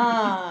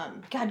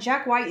 God,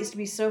 Jack White used to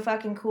be so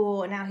fucking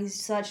cool, and now he's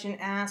such an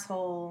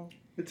asshole.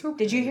 It's okay.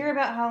 Did you hear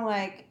about how,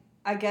 like,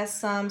 I guess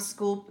some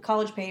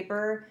college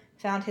paper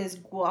found his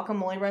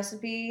guacamole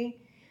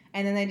recipe,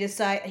 and then they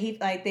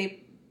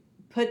they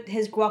put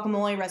his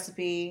guacamole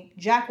recipe,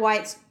 Jack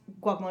White's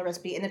guacamole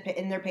recipe,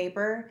 in their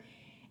paper,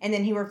 and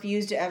then he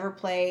refused to ever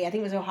play. I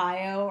think it was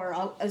Ohio or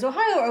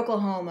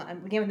Oklahoma. I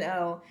began with an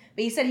O,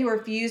 but he said he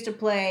refused to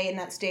play in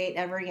that state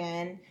ever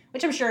again.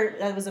 Which I'm sure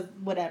that was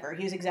whatever.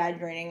 He was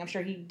exaggerating. I'm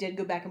sure he did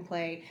go back and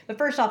play. But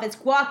first off, it's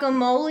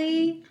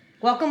guacamole.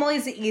 Guacamole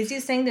is the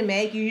easiest thing to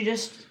make. You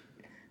just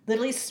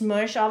literally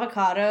smush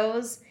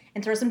avocados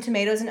and throw some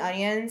tomatoes and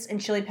onions and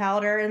chili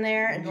powder in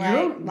there and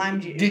lime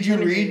juice. Did you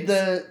read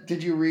the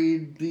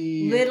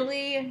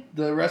literally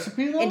the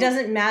recipe though? It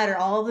doesn't matter.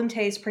 All of them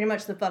taste pretty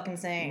much the fucking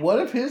same. What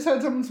if his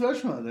had something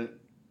special in it?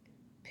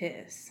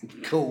 Piss.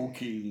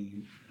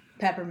 Cocaine.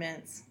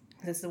 Peppermints.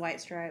 That's the White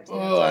Stripes.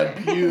 Oh, I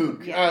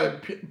puke. Yeah.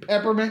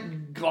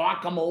 Peppermint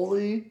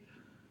guacamole.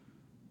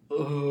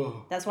 Ugh.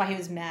 That's why he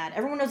was mad.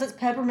 Everyone knows it's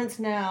peppermints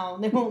now.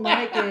 They won't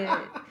like it.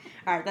 All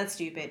right, that's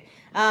stupid.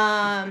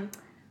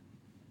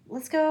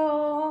 Let's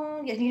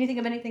go. Yeah, can you think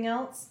of anything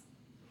else?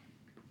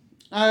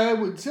 I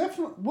would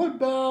definitely. What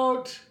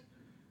about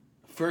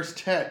first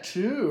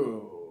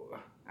tattoo?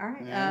 All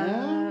right.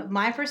 Yeah.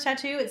 My first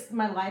tattoo, it's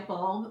my light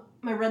bulb,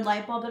 my red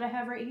light bulb that I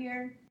have right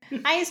here.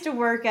 I used to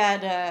work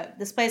at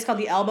this place called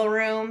the Elbow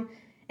Room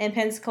in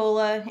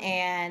Pensacola,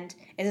 and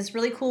it's this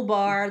really cool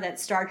bar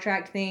that's Star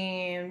Trek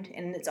themed,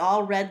 and it's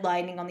all red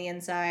lighting on the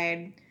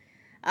inside.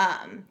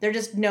 They're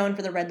just known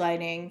for the red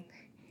lighting,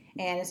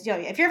 and it's,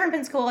 if you're ever in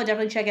Pensacola,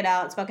 definitely check it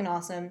out. It's fucking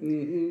awesome.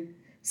 Mm-hmm.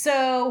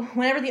 So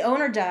whenever the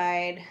owner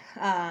died,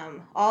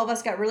 all of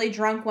us got really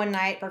drunk one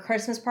night for a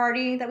Christmas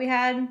party that we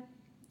had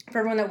for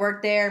everyone that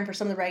worked there and for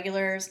some of the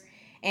regulars,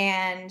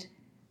 and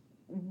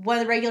one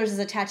of the regulars is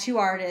a tattoo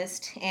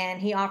artist,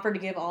 and he offered to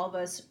give all of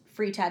us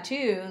free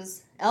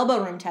tattoos,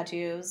 elbow room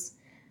tattoos.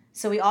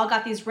 So we all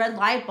got these red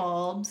light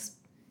bulbs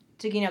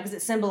to, because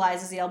it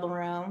symbolizes the elbow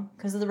room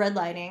because of the red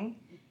lighting.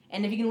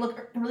 And if you can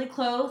look really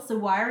close, the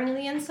wiring on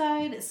the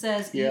inside, it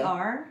says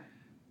ER.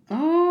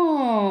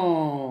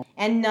 Oh.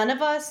 And none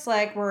of us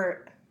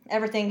were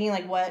ever thinking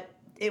what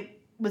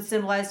it would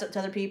symbolize to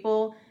other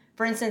people.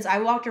 For instance, I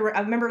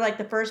remember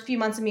the first few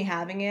months of me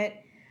having it,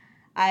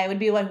 I would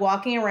be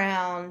walking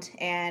around,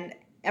 and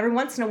every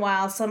once in a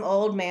while some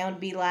old man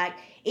would be like,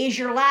 "Is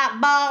your light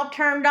bulb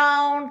turned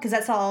on?" Because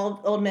that's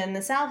how old men in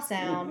the South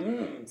sound.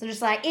 Mm-hmm. So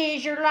just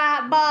 "Is your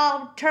light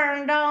bulb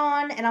turned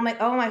on?" And I'm like,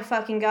 oh my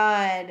fucking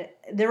God.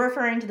 They're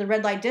referring to the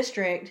red light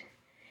district.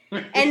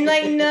 And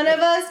none of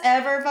us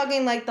ever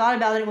fucking thought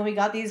about it when we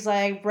got these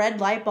red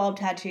light bulb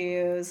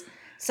tattoos.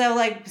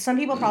 So some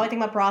people probably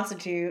think I'm a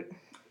prostitute.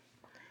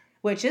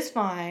 Which is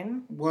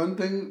fine. One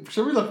thing, for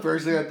some reason, the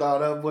first thing I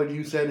thought of when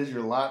you said is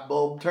your light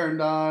bulb turned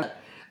on.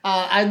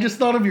 I just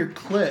thought of your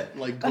clit,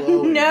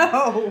 glowing.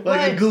 No.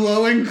 A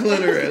glowing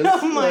clitoris.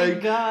 Oh my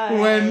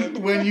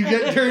God. When you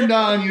get turned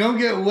on, you don't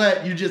get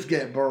wet, you just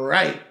get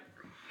bright.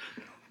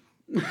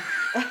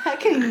 I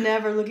can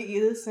never look at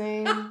you the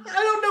same. I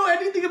don't know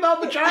anything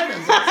about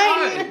vaginas.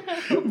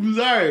 I'm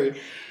sorry.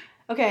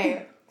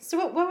 Okay, so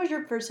what was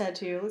your first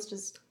tattoo? Let's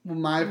just...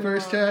 My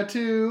first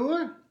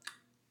tattoo...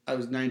 I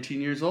was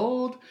 19 years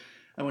old.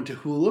 I went to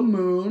Hula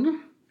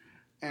Moon,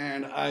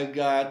 and I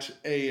got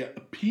a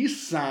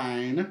peace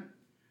sign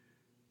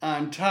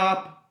on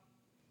top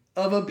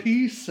of a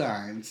peace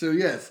sign. So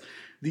yes,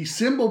 the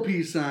symbol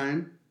peace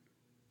sign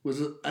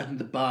was at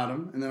the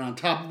bottom, and then on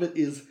top of it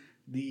is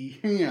the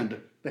hand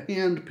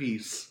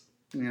piece,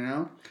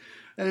 and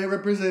it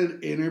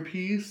represented inner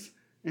peace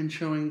and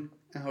showing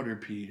outer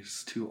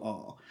peace to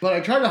all. But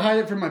I tried to hide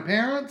it from my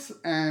parents,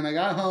 and I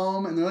got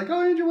home, and they're like,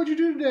 "Oh, Andrew, what'd you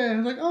do today?" And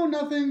I was like, "Oh,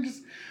 nothing,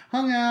 just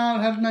hung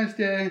out, had a nice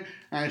day."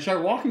 And I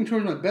started walking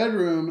towards my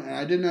bedroom, and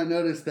I did not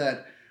notice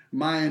that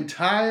my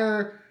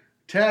entire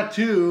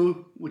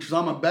tattoo, which was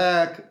on my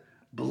back,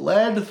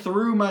 bled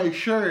through my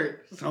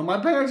shirt. So my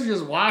parents were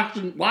just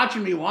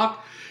watching me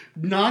walk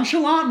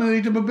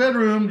nonchalantly to my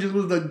bedroom, just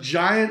with a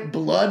giant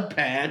blood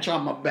patch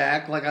on my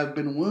back, like I've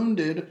been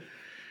wounded.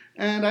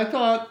 And I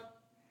thought,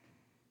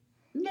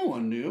 no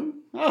one knew.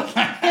 I was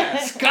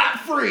like,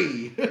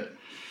 scot-free. It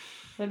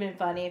would have been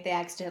funny if they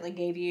accidentally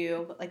gave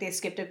you, they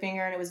skipped a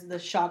finger and it was the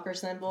shocker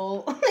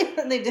symbol.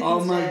 They did.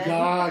 Oh my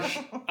gosh.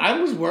 I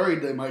was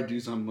worried they might do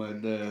something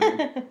like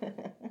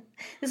that.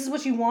 This is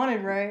what you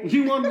wanted, right?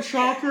 You want a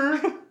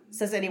shocker?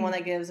 Says anyone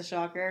that gives a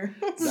shocker.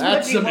 This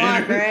That's is what you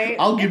want, right?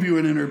 I'll give you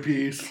an inner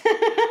piece.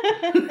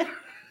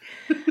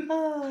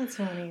 Oh, that's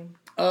funny.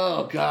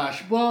 Oh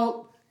gosh.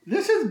 Well,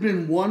 this has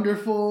been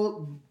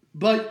wonderful.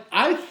 But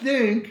I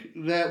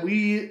think that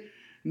we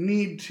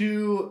need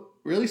to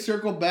really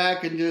circle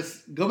back and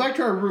just go back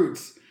to our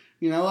roots.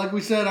 Like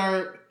we said,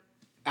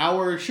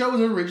 our show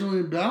was originally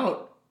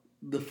about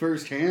the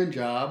first hand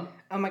job.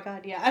 Oh my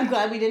god, yeah. I'm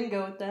glad we didn't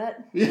go with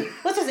that. Yeah.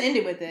 Let's just end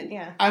it with it,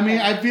 yeah. I mean,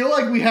 I feel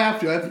like we have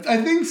to.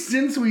 I think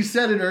since we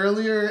said it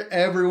earlier,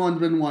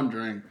 everyone's been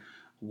wondering,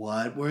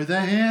 what were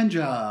the hand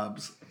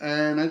jobs?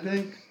 And I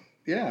think,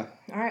 yeah.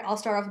 All right, I'll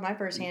start off with my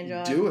first hand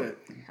job. Do it.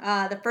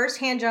 The first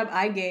hand job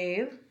I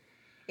gave,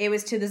 it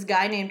was to this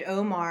guy named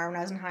Omar when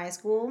I was in high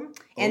school.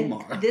 And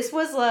Omar. This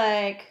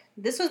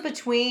was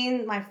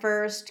between my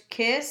first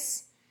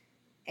kiss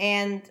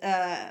and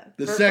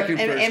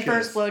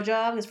first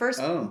blowjob. His first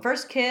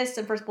kiss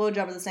and first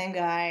blowjob were the same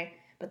guy,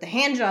 but the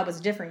hand job was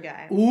a different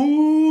guy.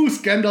 Ooh,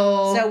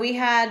 scandal! So we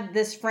had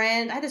this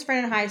friend. I had this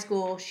friend in high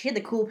school. She had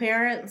the cool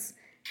parents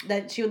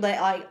that she would let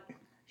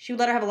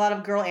her have a lot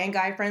of girl and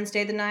guy friends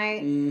stay the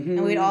night,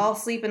 and we'd all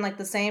sleep in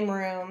the same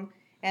room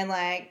and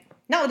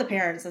not with the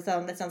parents.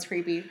 That sounds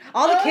creepy.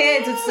 All the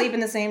kids would sleep in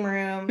the same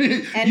room.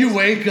 And you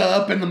wake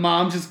up and the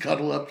mom just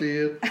cuddle up to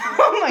you.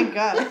 Oh my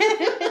god.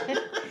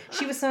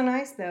 She was so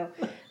nice though.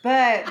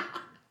 But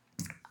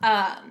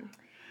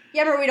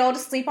remember we'd all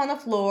just sleep on the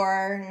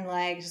floor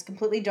and just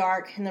completely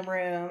dark in the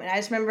room. And I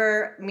just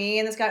remember me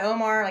and this guy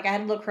Omar, I had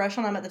a little crush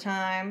on him at the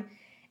time.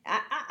 I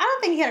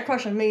don't think he had a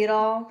crush on me at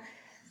all.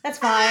 That's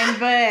fine,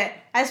 but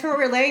I just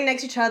remember we were laying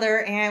next to each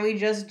other and we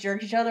just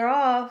jerked each other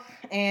off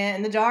and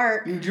in the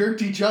dark. You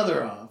jerked each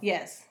other off?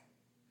 Yes.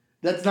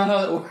 That's not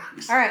how it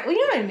works. All right, well, you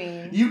know what I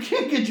mean. You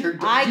can't get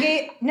jerked off. He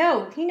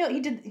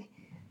did.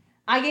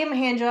 I gave him a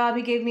hand job.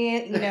 He gave me,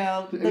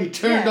 he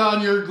turned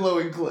on your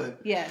glowing clit.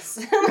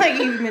 Yes, like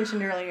you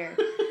mentioned earlier.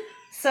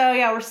 So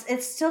yeah,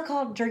 it's still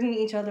called jerking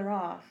each other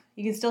off.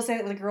 You can still say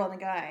it with a girl and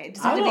a guy. It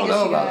doesn't have to be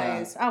just you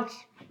guys. Oh,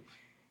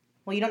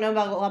 well, you don't know a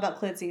lot about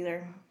clits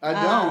either. I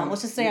don't.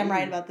 Let's just say I'm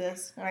right about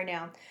this right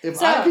now.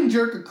 If I can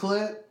jerk a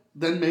clit,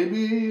 then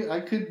maybe I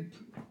could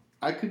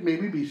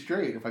maybe be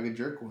straight if I could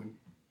jerk one.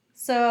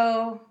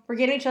 So we're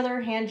giving each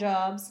other hand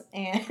jobs,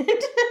 and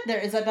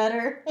is that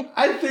better?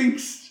 I think.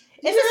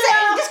 It's the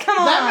same. Just come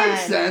on.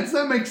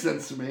 That makes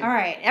sense to me. All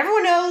right.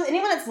 Everyone knows.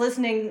 Anyone that's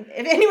listening,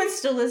 if anyone's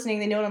still listening,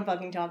 they know what I'm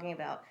fucking talking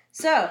about.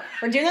 So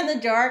we're doing that in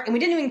the dark, and we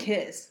didn't even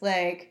kiss.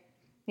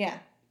 Yeah.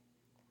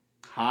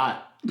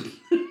 Hot.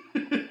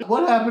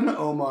 What happened to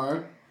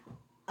Omar?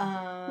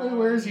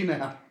 Where is he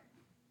now?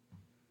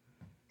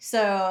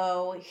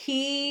 So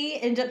he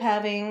ended up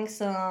having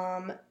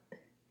some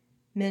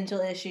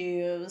mental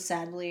issues,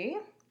 sadly.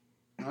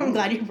 I'm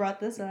glad you brought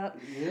this up.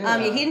 Yeah.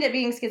 He ended up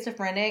being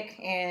schizophrenic,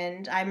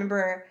 and I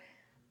remember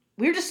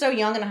we were just so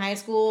young in high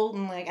school,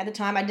 and at the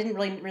time I didn't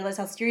really realize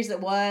how serious it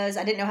was.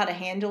 I didn't know how to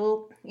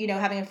handle,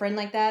 having a friend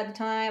like that at the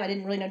time. I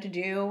didn't really know what to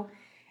do,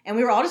 and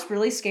we were all just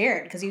really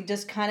scared because he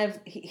just kind of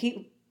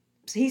he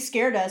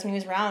scared us when he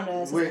was around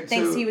us.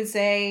 Things he would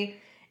say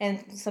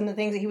and some of the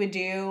things that he would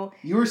do.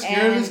 You were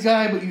scared of this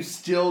guy, but you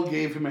still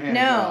gave him a hand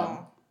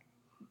job.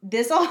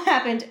 This all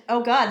happened.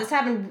 Oh God, this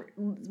happened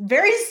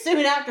very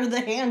soon after the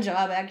hand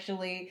job.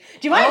 Actually,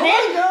 do you mind? Oh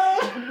my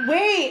God!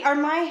 Wait, are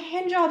my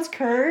hand jobs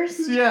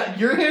cursed? Yeah,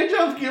 your hand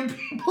jobs give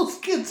people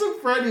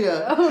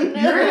schizophrenia. Oh no!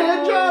 Your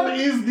hand job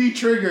is the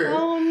trigger.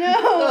 Oh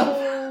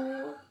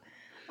no!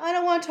 I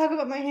don't want to talk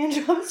about my hand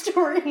job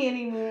story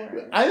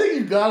anymore. I think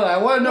you got it. I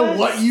want to know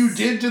what you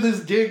did to this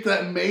dick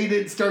that made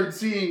it start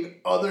seeing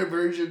other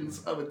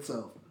versions of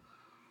itself.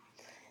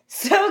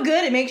 So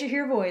good, it makes you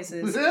hear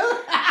voices.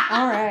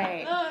 All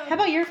right. How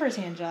about your first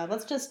hand job?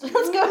 Let's go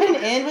ahead and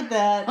end with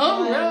that.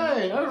 All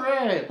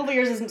right. Hopefully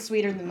yours isn't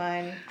sweeter than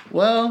mine.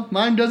 Well,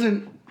 mine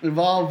doesn't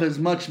involve as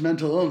much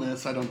mental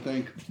illness, I don't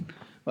think.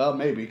 Well,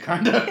 maybe,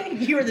 kind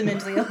of. You were the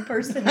mentally ill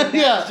person in that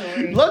yeah.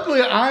 story.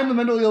 Luckily, I'm the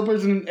mentally ill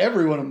person in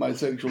every one of my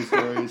sexual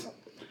stories.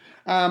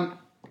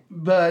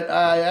 But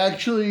I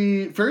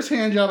actually, first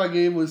hand job I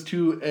gave was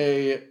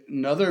to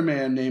another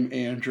man named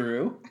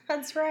Andrew.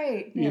 That's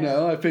right.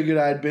 Yeah. I figured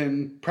I'd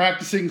been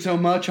practicing so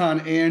much on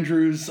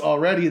Andrews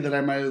already that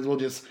I might as well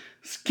just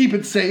keep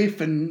it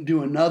safe and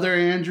do another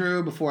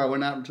Andrew before I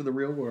went out into the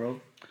real world.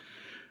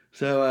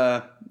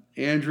 So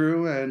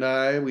Andrew and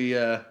I, we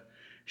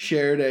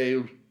shared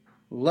a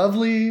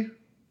lovely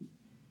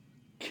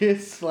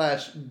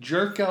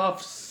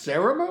kiss/jerk-off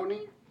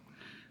ceremony.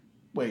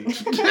 Wait.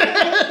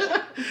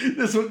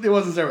 It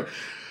wasn't ceremony.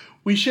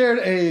 We shared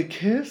a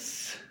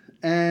kiss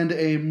and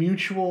a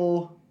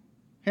mutual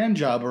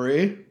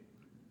handjobbery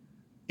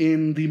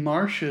in the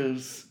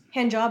marshes.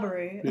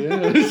 Handjobbery.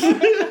 Yes.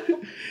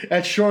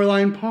 At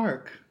Shoreline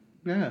Park.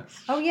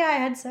 Yes. Oh, yeah, I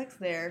had sex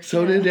there.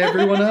 So did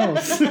everyone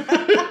else.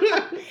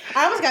 I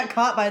almost got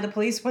caught by the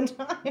police one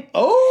time.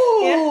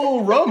 Oh,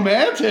 yeah.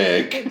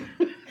 Romantic.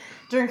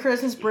 During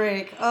Christmas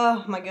break.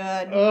 Oh, my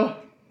God.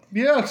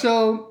 Yeah,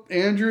 so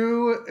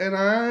Andrew and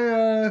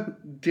I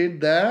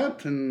did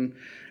that, and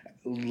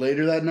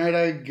later that night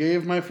I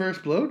gave my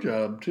first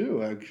blowjob,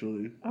 too,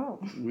 actually.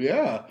 Oh.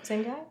 Yeah.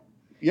 Same guy?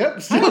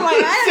 Yep.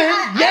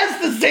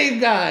 Yes, the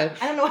same guy.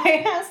 I don't know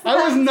why I asked that.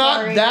 I was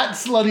not that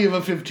slutty of a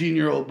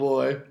 15-year-old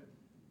boy.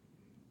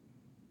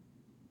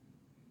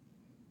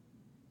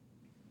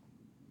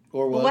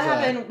 Or was what I?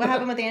 happened? What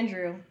happened with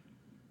Andrew?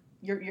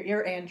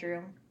 Your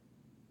Andrew.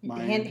 My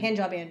Hand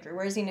job Andrew.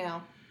 Where is he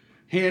now?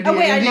 Handy Oh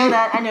wait, Andy?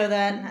 I know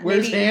that.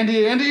 Where's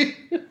maybe, Handy Andy?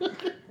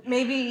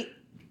 Maybe.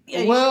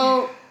 Yeah,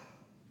 Well,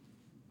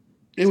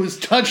 it was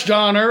touched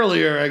on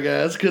earlier, I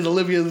guess, because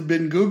Olivia's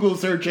been Google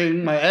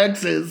searching my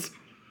exes.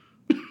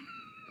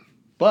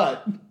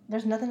 But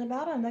there's nothing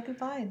about him that I could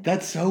find.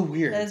 that's so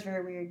weird. That is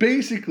very weird.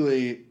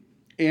 Basically,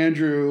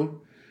 Andrew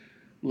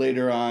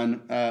later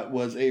on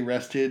was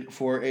arrested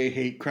for a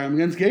hate crime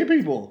against gay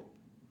people.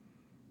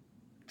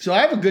 So I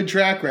have a good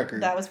track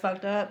record. That was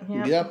fucked up.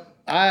 Yep.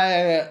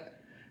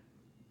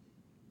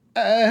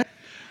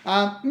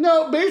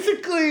 No,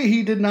 basically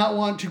he did not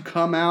want to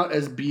come out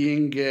as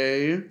being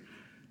gay.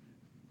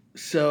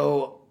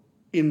 So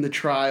in the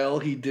trial,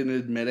 he didn't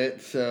admit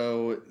it.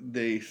 So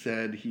they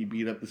said he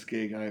beat up this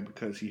gay guy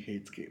because he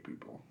hates gay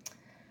people.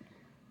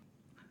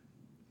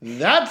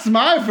 That's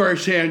my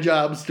first hand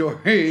job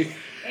story.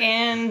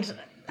 And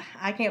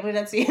I can't believe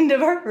that's the end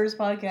of our first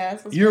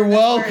podcast. You're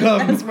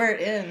welcome. That's where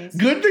it ends.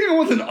 Good thing it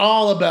wasn't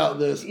all about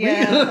this.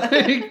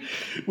 Yeah.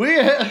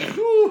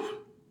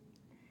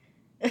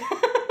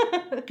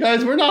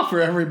 Guys, we're not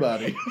for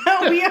everybody.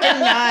 No, we are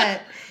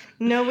not.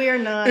 No, we are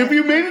not. If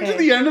you made it to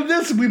the end of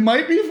this, we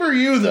might be for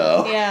you,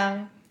 though.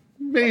 Yeah.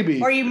 Maybe.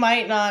 Or you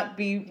might not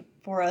be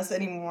for us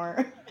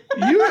anymore.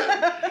 You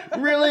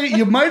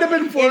might have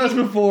been for us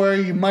before,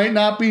 you might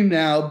not be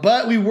now,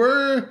 but we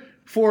were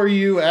for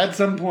you at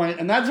some point,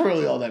 and that's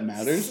really all that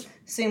matters.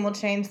 Soon we'll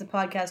change the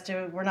podcast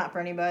to we're not for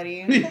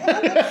anybody.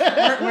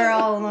 we're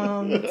all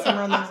alone,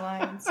 somewhere on those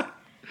lines.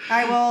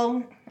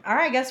 All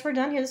right, I guess we're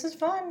done here. This is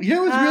fun. Yeah,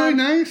 it was really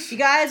nice. You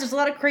guys, there's a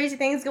lot of crazy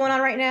things going on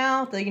right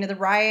now. The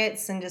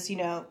riots and just,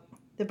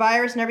 the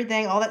virus and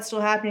everything, all that's still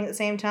happening at the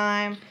same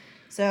time.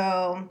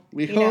 So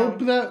we hope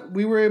that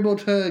we were able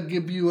to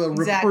give you a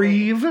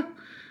reprieve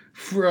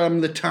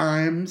from the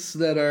times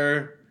that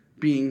are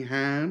being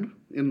had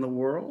in the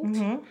world.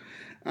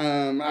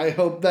 Mm-hmm. I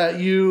hope that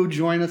you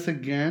join us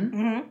again.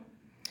 Mm-hmm.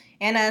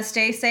 And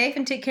stay safe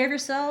and take care of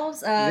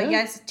yourselves. You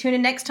guys tune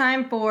in next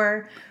time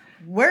for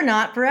We're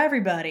Not For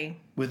Everybody.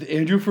 With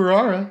Andrew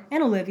Ferrara.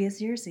 And Olivia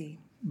Searcy.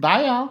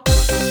 Bye, y'all.